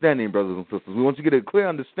clear understanding, brothers and sisters. We want you to get a clear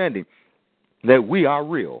understanding that we are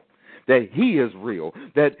real, that he is real,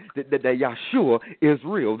 that Yahshua is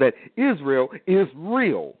real, that Israel is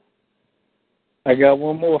real. I got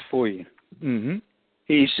one more for you.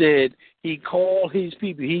 He said he called his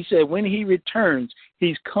people. He said when he returns,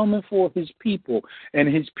 he's coming for his people,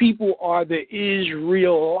 and his people are the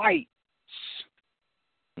Israelites.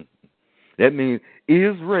 That means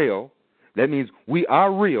Israel That means we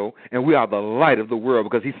are real and we are the light of the world,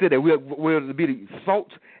 because he said that we're to be the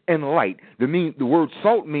salt and light. The word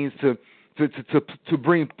salt means to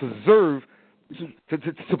bring preserve,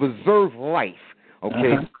 to preserve life.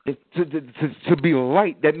 Okay, to be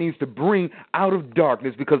light, that means to bring out of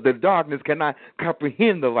darkness, because the darkness cannot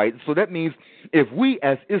comprehend the light. So that means if we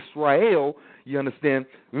as Israel, you understand,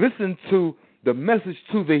 listen to the message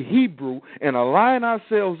to the Hebrew and align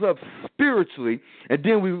ourselves up spiritually, and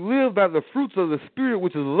then we live by the fruits of the Spirit,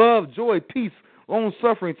 which is love, joy, peace,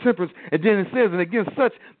 long-suffering, temperance, and then it says, and against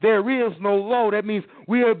such there is no law. That means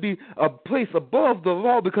we will be a place above the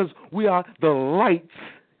law, because we are the lights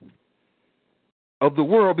of the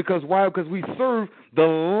world. Because why? Because we serve the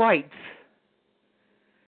light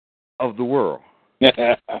of the world.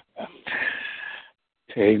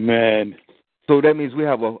 Amen. So that means we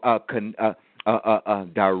have a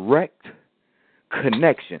direct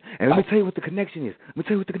connection. And let me tell you what the connection is.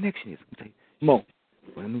 Come on.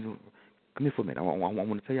 Come here for a minute. I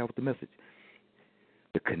want to tell you what the message.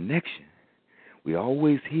 The connection. We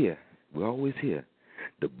always hear.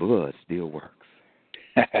 The blood still works.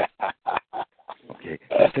 Okay.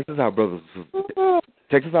 Check this out, brothers and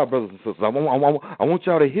sisters. I want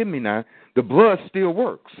y'all to hear me now. The blood still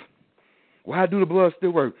works. Why do the blood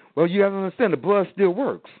still work? Well, you have to understand the blood still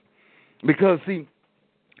works. Because, see,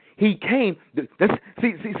 he came.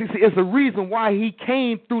 It's the reason why he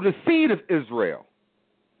came through the seed of Israel.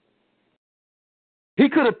 He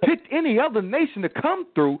could have picked any other nation to come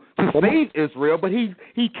through to save Israel, but he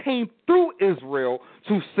came through Israel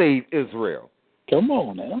to save Israel. Come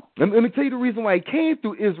on now. Let me tell you the reason why he came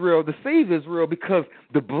through Israel to save Israel, because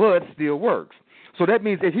the blood still works. So that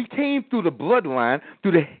means if he came through the bloodline,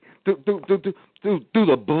 through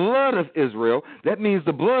the blood of Israel, that means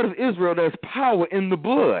the blood of Israel, there's power in the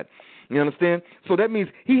blood. You understand? So that means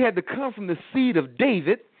he had to come from the seed of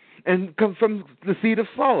David and come from the seed of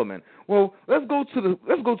Solomon. Well, let's go to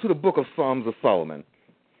the book of Psalms of Solomon.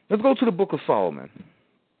 Let's go to the book of Solomon.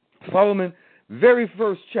 Solomon, very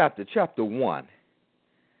first chapter 1.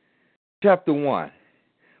 Chapter 1.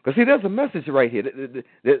 Because, see, there's a message right here.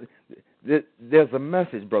 There's a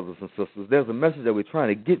message, brothers and sisters. There's a message that we're trying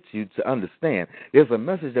to get you to understand. There's a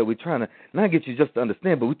message that we're trying to not get you just to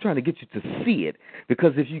understand, but we're trying to get you to see it.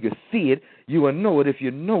 Because if you can see it, you will know it. If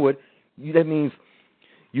you know it, that means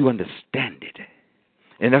you understand it.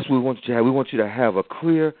 And that's what we want you to have. We want you to have a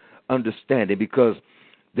clear understanding, because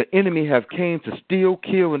the enemy have came to steal,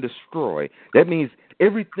 kill, and destroy. That means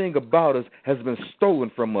everything about us has been stolen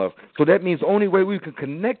from us. So that means the only way we can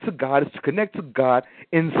connect to God is to connect to God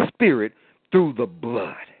in spirit through the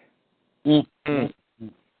blood. Mm-hmm.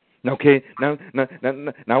 Okay, now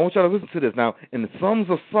I want y'all to listen to this. Now, in the Psalms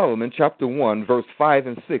of Solomon, chapter 1, verse 5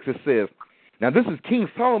 and 6, it says, now this is King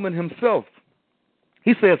Solomon himself.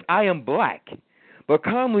 He says, I am black, but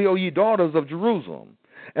comely, O ye daughters of Jerusalem,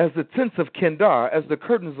 as the tents of Kendar, as the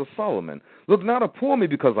curtains of Solomon. Look not upon me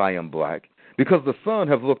because I am black, because the sun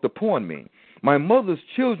have looked upon me. My mother's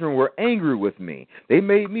children were angry with me. They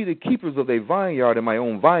made me the keepers of their vineyard, and my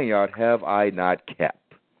own vineyard have I not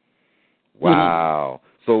kept. Wow.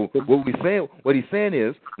 So what he's saying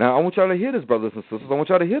is, now I want y'all to hear this, brothers and sisters.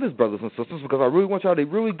 Because I really want y'all to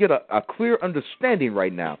really get a clear understanding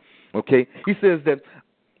right now. Okay? He says that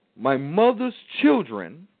my mother's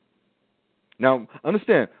children, now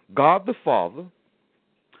understand, God the Father,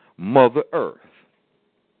 Mother Earth.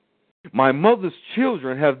 My mother's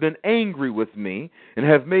children have been angry with me and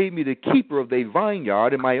have made me the keeper of their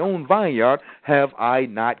vineyard, and my own vineyard have I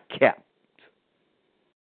not kept.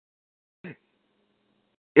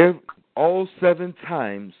 All 7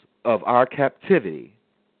 times of our captivity,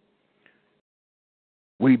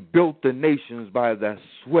 we built the nations by the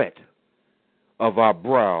sweat of our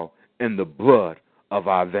brow and the blood of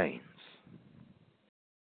our veins.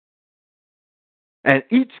 And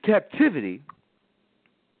each captivity,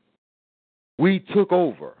 we took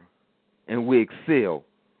over and we excel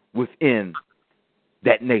within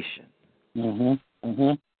that nation. Mm-hmm.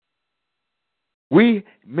 Mm-hmm. We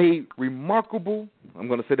made remarkable, I'm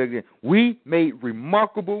going to say that again, we made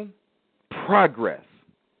remarkable progress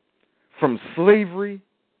from slavery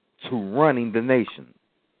to running the nation.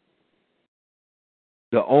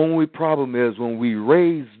 The only problem is when we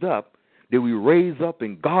raised up, did we raise up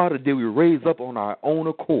in God or did we raise up on our own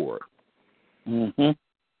accord? Mm-hmm.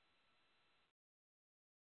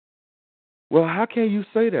 Well, how can you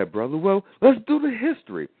say that, brother? Well, let's do the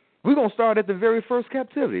history. We're going to start at the very first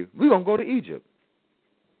captivity. We're going to go to Egypt.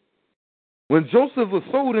 When Joseph was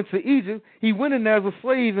sold into Egypt, he went in there as a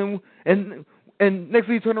slave, and next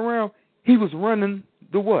thing he turned around, he was running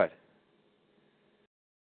the what?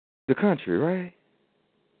 The country, right?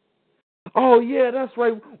 Oh, yeah, that's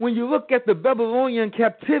right. When you look at the Babylonian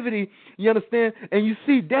captivity, you understand, and you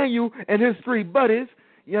see Daniel and his three buddies,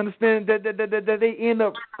 you understand, that they end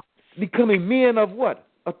up becoming men of what?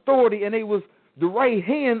 Authority, and they was the right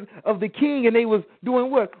hand of the king, and they was doing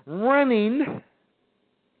what? Running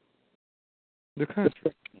the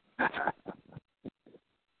country.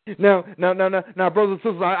 Now, brothers and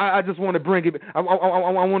sisters, I just want to bring it. I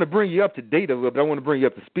want to bring you up to date a little bit. I want to bring you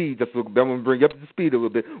up to speed just a little bit. I want to bring you up to speed a little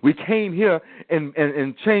bit. We came here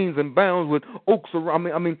in chains and bounds with oaks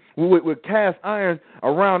around. With cast iron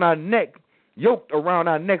around our neck, yoked around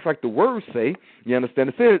our necks, like the words say. You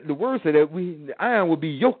understand? The words say that the iron will be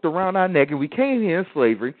yoked around our neck, and we came here in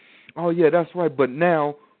slavery. Oh yeah, that's right. But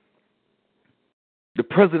now, the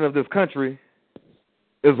president of this country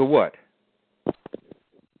is a what?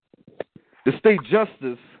 The state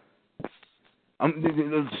justice,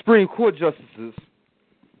 the Supreme Court justices,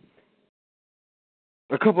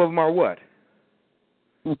 a couple of them are what?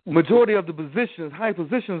 Majority of the positions, high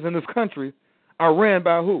positions in this country, are ran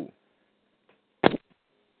by who?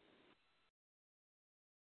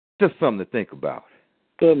 Just something to think about.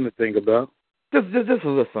 Something to think about. Just a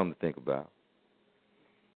little something to think about.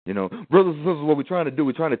 You know, brothers and sisters, what we're trying to do,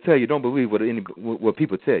 we're trying to tell you, don't believe what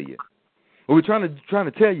people tell you. What we're trying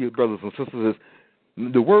to tell you, brothers and sisters,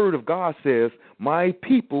 is the word of God says, my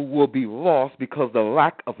people will be lost because of the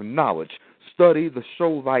lack of knowledge. Study to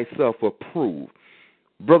show thyself approved.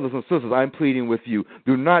 Brothers and sisters, I'm pleading with you,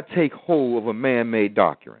 do not take hold of a man-made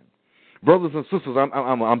doctrine. Brothers and sisters,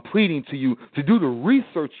 I'm pleading to you to do the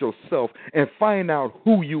research yourself and find out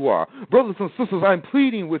who you are. Brothers and sisters, I'm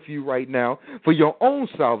pleading with you right now for your own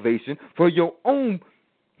salvation, for your own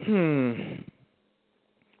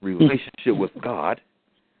relationship with God,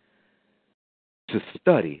 to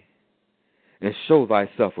study and show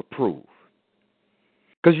thyself approved.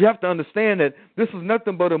 Because you have to understand that this is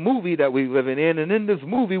nothing but a movie that we're living in, and in this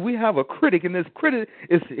movie we have a critic, and this critic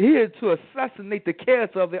is here to assassinate the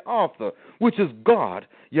character of the author, which is God.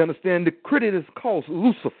 You understand? The critic is called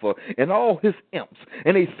Lucifer and all his imps,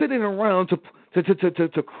 and they sitting around to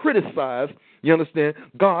criticize, you understand,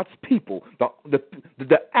 God's people,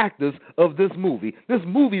 the actors of this movie. This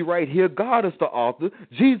movie right here, God is the author,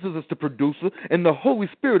 Jesus is the producer, and the Holy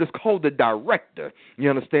Spirit is called the director.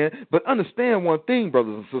 You understand? But understand one thing,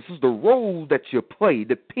 brothers and sisters, the role that you play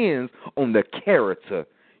depends on the character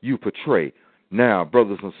you portray. Now,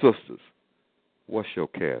 brothers and sisters, what's your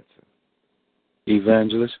character?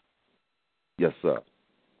 Evangelist? Yes, sir.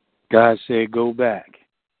 God said, go back.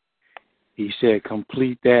 He said,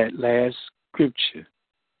 complete that last scripture.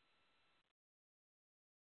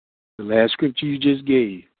 The last scripture you just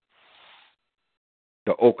gave.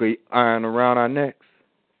 The oak iron around our necks?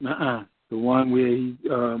 The one where he,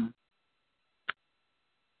 oh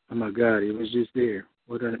my God, it was just there.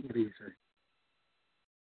 What did he say?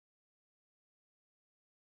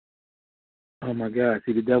 Oh my God,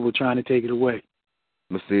 see the devil trying to take it away.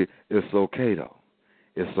 But see, it's okay though.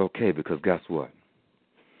 It's okay because guess what?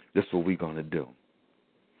 This is what we're going to do.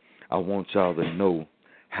 I want y'all to know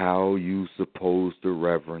how you supposed to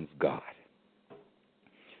reverence God.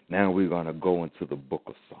 Now we're going to go into the book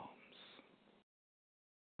of Psalms.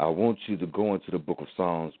 I want you to go into the book of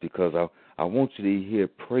Psalms because I want you to hear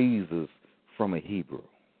praises from a Hebrew.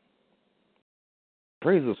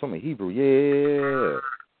 Praises from a Hebrew, yeah.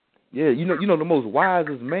 Yeah, you know the most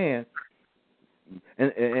wisest man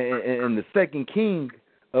and the second king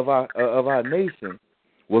of our nation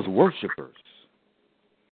was worshipers.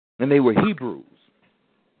 And they were Hebrews.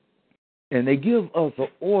 And they give us an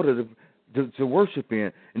order to worship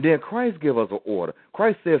in. And then Christ give us an order.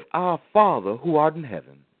 Christ says, our Father who art in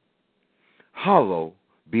heaven, hallowed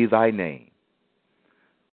be thy name.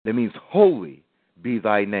 That means holy be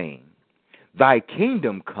thy name. Thy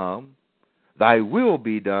kingdom come, thy will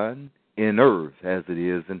be done in earth as it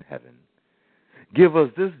is in heaven. Give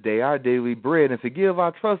us this day our daily bread, and forgive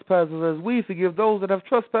our trespasses as we forgive those that have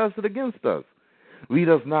trespassed against us. Lead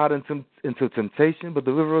us not into temptation, but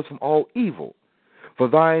deliver us from all evil. For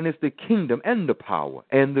thine is the kingdom and the power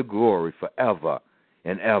and the glory forever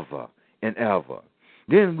and ever and ever.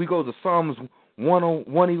 Then we go to Psalms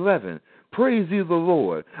 111. Praise ye the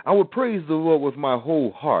Lord. I will praise the Lord with my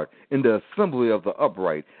whole heart in the assembly of the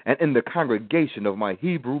upright and in the congregation of my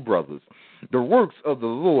Hebrew brothers. The works of the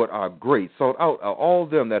Lord are great. Sought out are all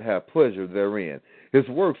them that have pleasure therein. His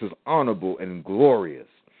works is honorable and glorious,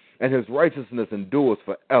 and his righteousness endures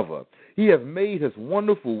forever. He hath made his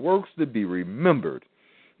wonderful works to be remembered.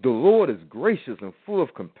 The Lord is gracious and full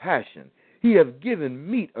of compassion. He hath given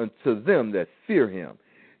meat unto them that fear him.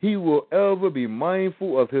 He will ever be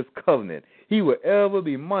mindful of his covenant. He will ever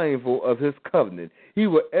be mindful of his covenant. He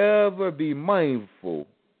will ever be mindful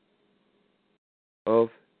of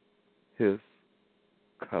his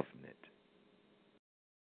covenant.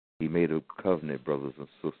 He made a covenant, brothers and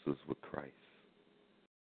sisters, with Christ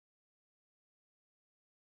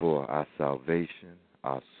for our salvation,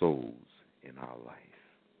 our souls, and our life.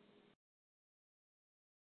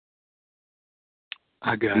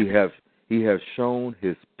 I got it. He has shown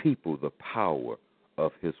his people the power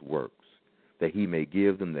of his works, that he may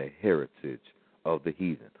give them the heritage of the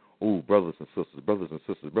heathen. Oh, brothers and sisters, I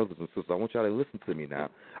want y'all to listen to me now.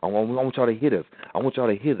 I want y'all to hear this. I want y'all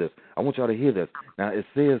to hear this. Now, it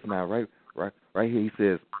says now, right here, he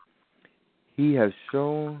says, he has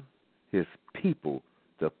shown his people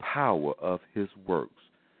the power of his works,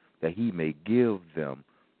 that he may give them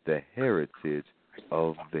the heritage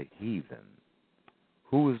of the heathen.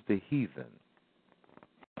 Who is the heathen?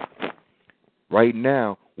 Right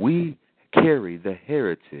now, we carry the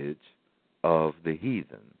heritage of the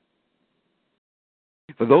heathen.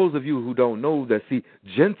 For those of you who don't know that, see,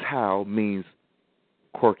 Gentile means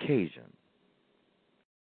Caucasian.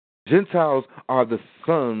 Gentiles are the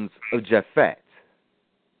sons of Japhet.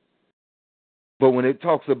 But when it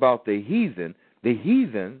talks about the heathen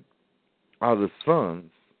are the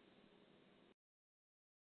sons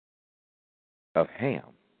of Ham.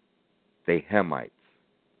 They Hamites.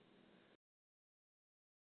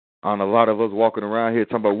 And a lot of us walking around here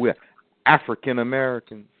talking about we're African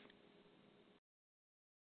Americans.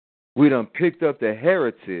 We done picked up the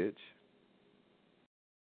heritage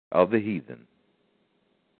of the heathen.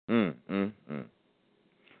 The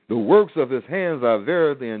works of his hands are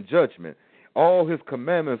verily in judgment. All his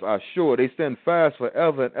commandments are sure. They stand fast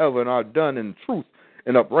forever and ever and are done in truth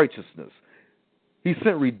and uprightness. He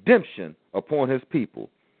sent redemption upon his people.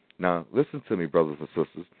 Now, listen to me, brothers and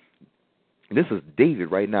sisters. This is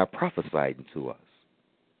David right now prophesying to us.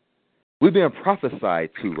 We're being prophesied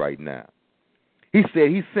to right now. He said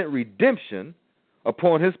he sent redemption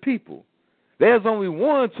upon his people. There's only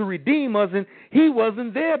one to redeem us, and he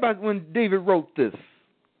wasn't there back when David wrote this.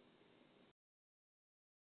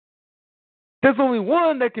 There's only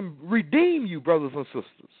one that can redeem you, brothers and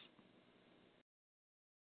sisters,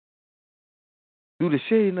 through the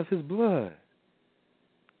shedding of his blood,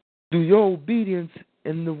 through your obedience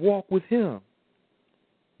and the walk with him.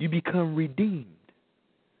 You become redeemed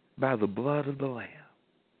by the blood of the Lamb.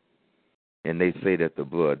 And they say that the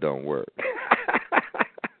blood don't work.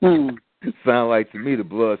 Sound like to me the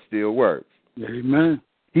blood still works. Amen.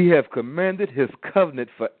 He have commanded his covenant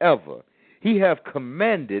forever. He have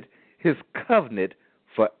commanded his covenant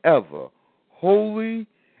forever. Holy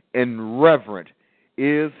and reverent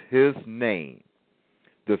is his name.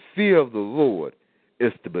 The fear of the Lord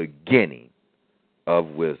is the beginning of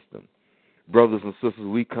wisdom. Brothers and sisters,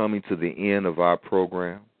 we coming to the end of our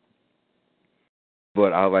program.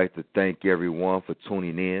 But I'd like to thank everyone for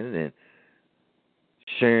tuning in and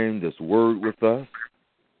sharing this word with us.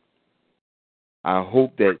 I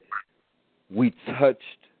hope that we touched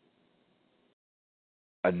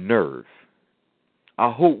a nerve.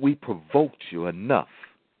 I hope we provoked you enough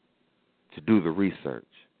to do the research.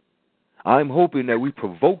 I'm hoping that we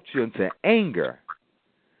provoked you into anger,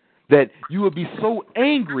 that you would be so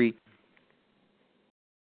angry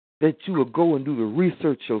that you would go and do the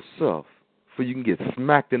research yourself so you can get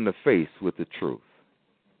smacked in the face with the truth.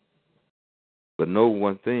 But know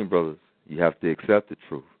one thing, brothers, you have to accept the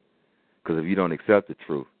truth. Because if you don't accept the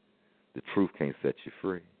truth can't set you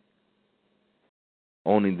free.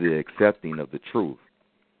 Only the accepting of the truth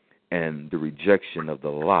and the rejection of the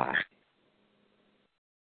lie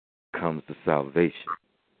comes the salvation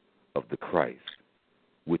of the Christ,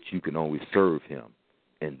 which you can only serve him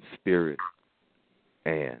in spirit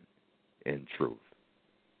and in truth.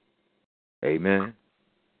 Amen?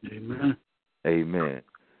 Amen. Amen.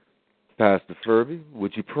 Pastor Furby,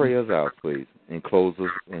 would you pray us out, please, and close us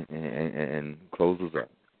and close us up?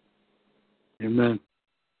 Amen.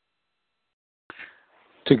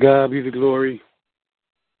 To God be the glory.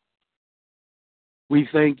 We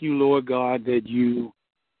thank you, Lord God, that you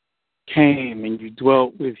came and you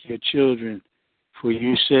dwelt with your children. For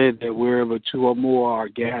you said that wherever two or more are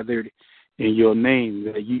gathered in your name,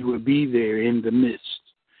 that you would be there in the midst.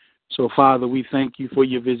 So, Father, we thank you for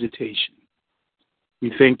your visitation.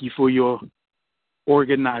 We thank you for your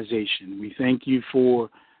organization. We thank you for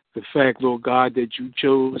the fact, Lord God, that you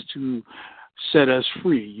chose to set us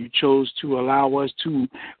free. You chose to allow us to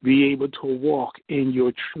be able to walk in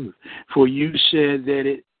your truth. For you said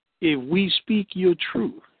that if we speak your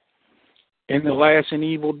truth in the last and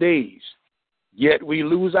evil days, yet we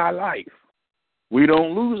lose our life, we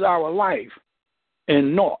don't lose our life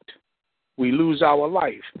in naught. we lose our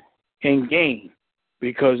life and gain,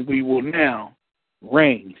 because we will now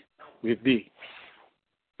reign with thee.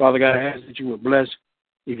 Father God, I ask that you would bless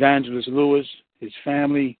Evangelist Lewis, his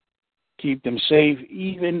family, keep them safe,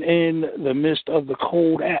 even in the midst of the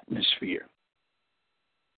cold atmosphere.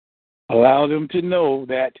 Allow them to know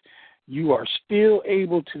that you are still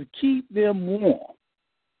able to keep them warm,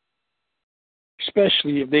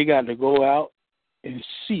 especially if they got to go out and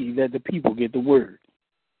see that the people get the word.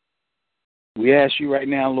 We ask you right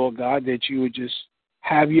now, Lord God, that you would just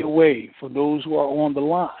have your way for those who are on the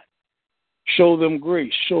line. Show them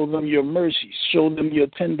grace. Show them your mercy. Show them your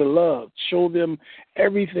tender love. Show them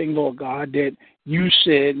everything, Lord God, that you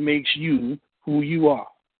said makes you who you are.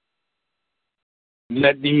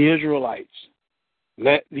 Let the Israelites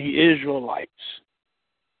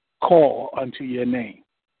call unto your name,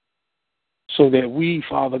 so that we,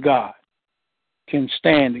 Father God, can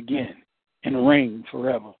stand again and reign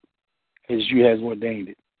forever as you has ordained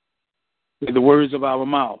it. May the words of our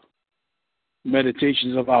mouth,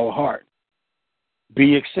 meditations of our heart,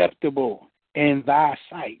 be acceptable in thy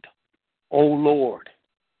sight, O Lord,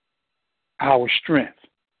 our strength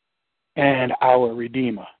and our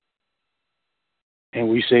Redeemer. And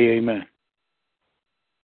we say amen.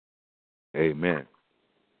 Amen.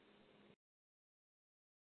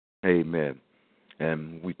 Amen.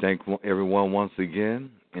 And we thank everyone once again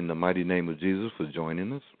in the mighty name of Jesus for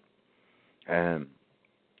joining us. And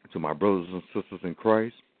to my brothers and sisters in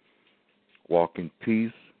Christ, walk in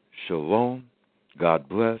peace, shalom, God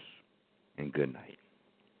bless, and good night.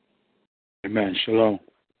 Amen. Shalom.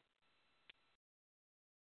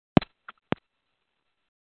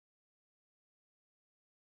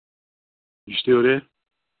 You still there?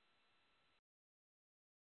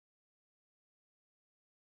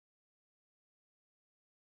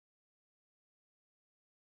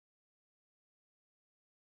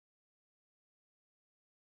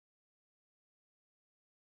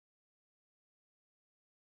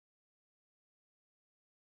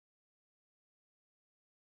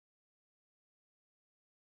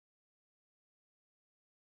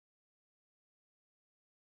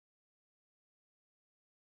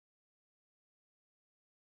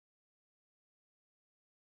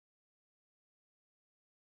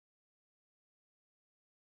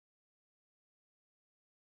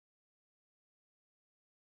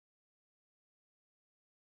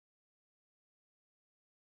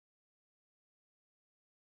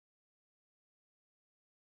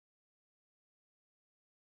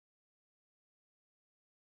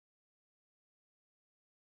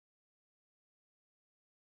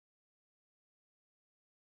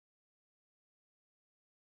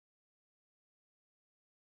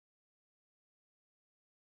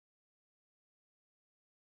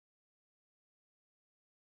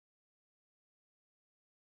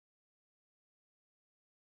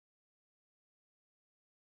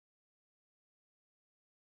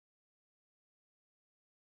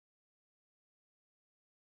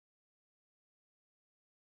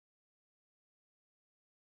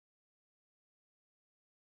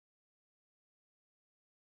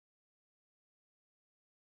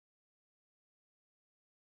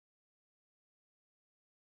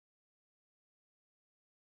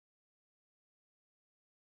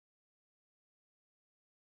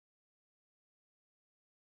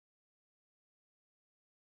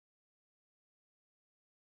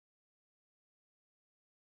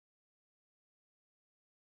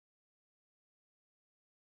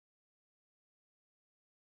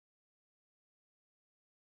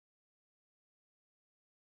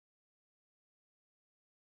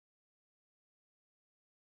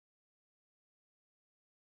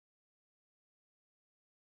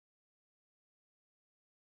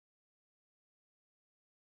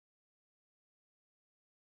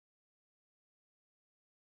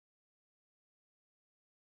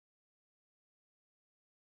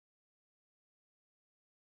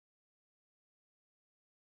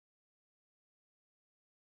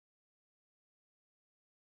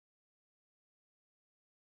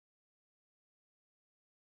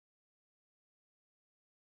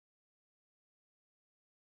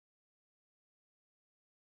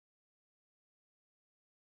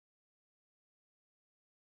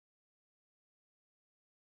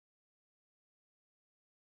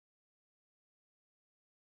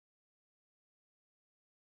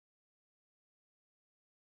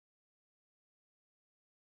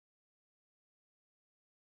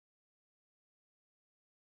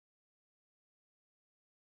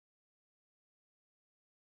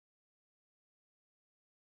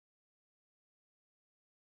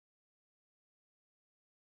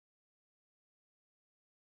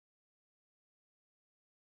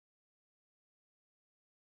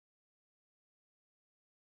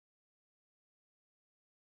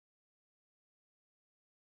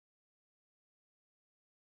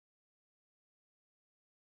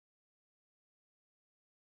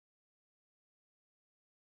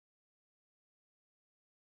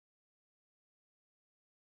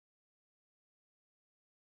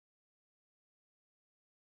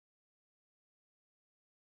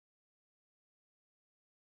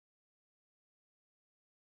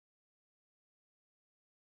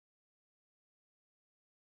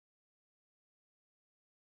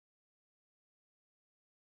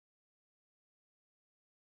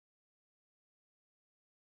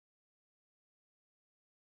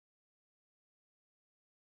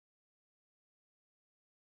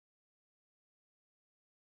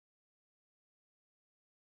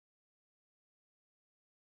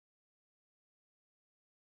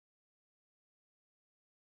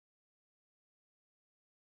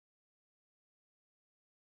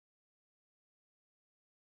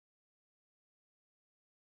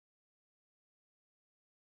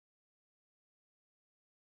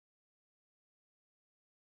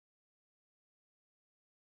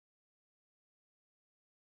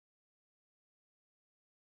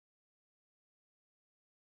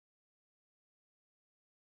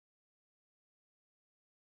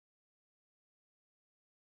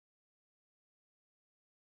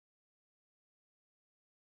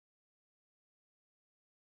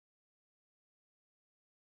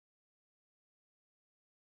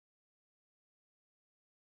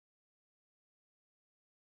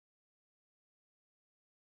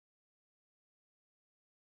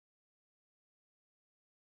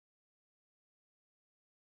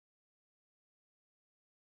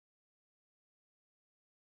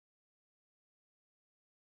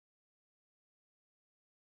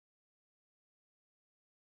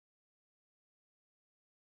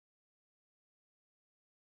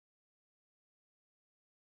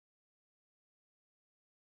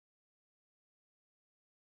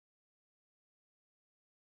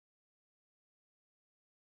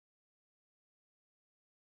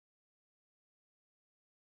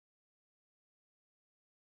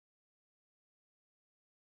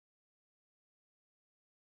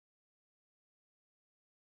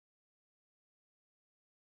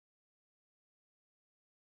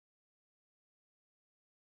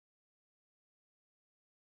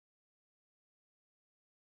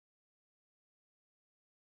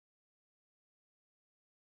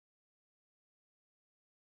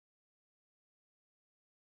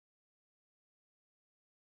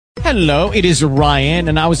 Hello, it is Ryan,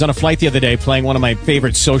 and I was on a flight the other day playing one of my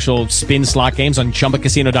favorite social spin slot games on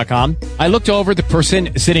ChumbaCasino.com. I looked over at the person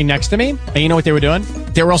sitting next to me, and you know what they were doing?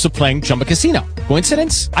 They were also playing Chumba Casino.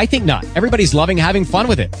 Coincidence? I think not. Everybody's loving having fun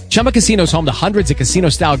with it. Chumba Casino is home to hundreds of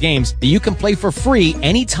casino-style games that you can play for free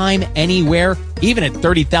anytime, anywhere, even at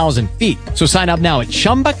 30,000 feet. So sign up now at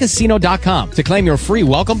ChumbaCasino.com to claim your free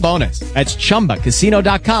welcome bonus. That's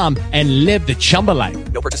ChumbaCasino.com and live the Chumba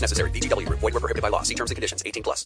life. No purchase necessary. VGW. Void where prohibited by law. See terms and conditions. 18+.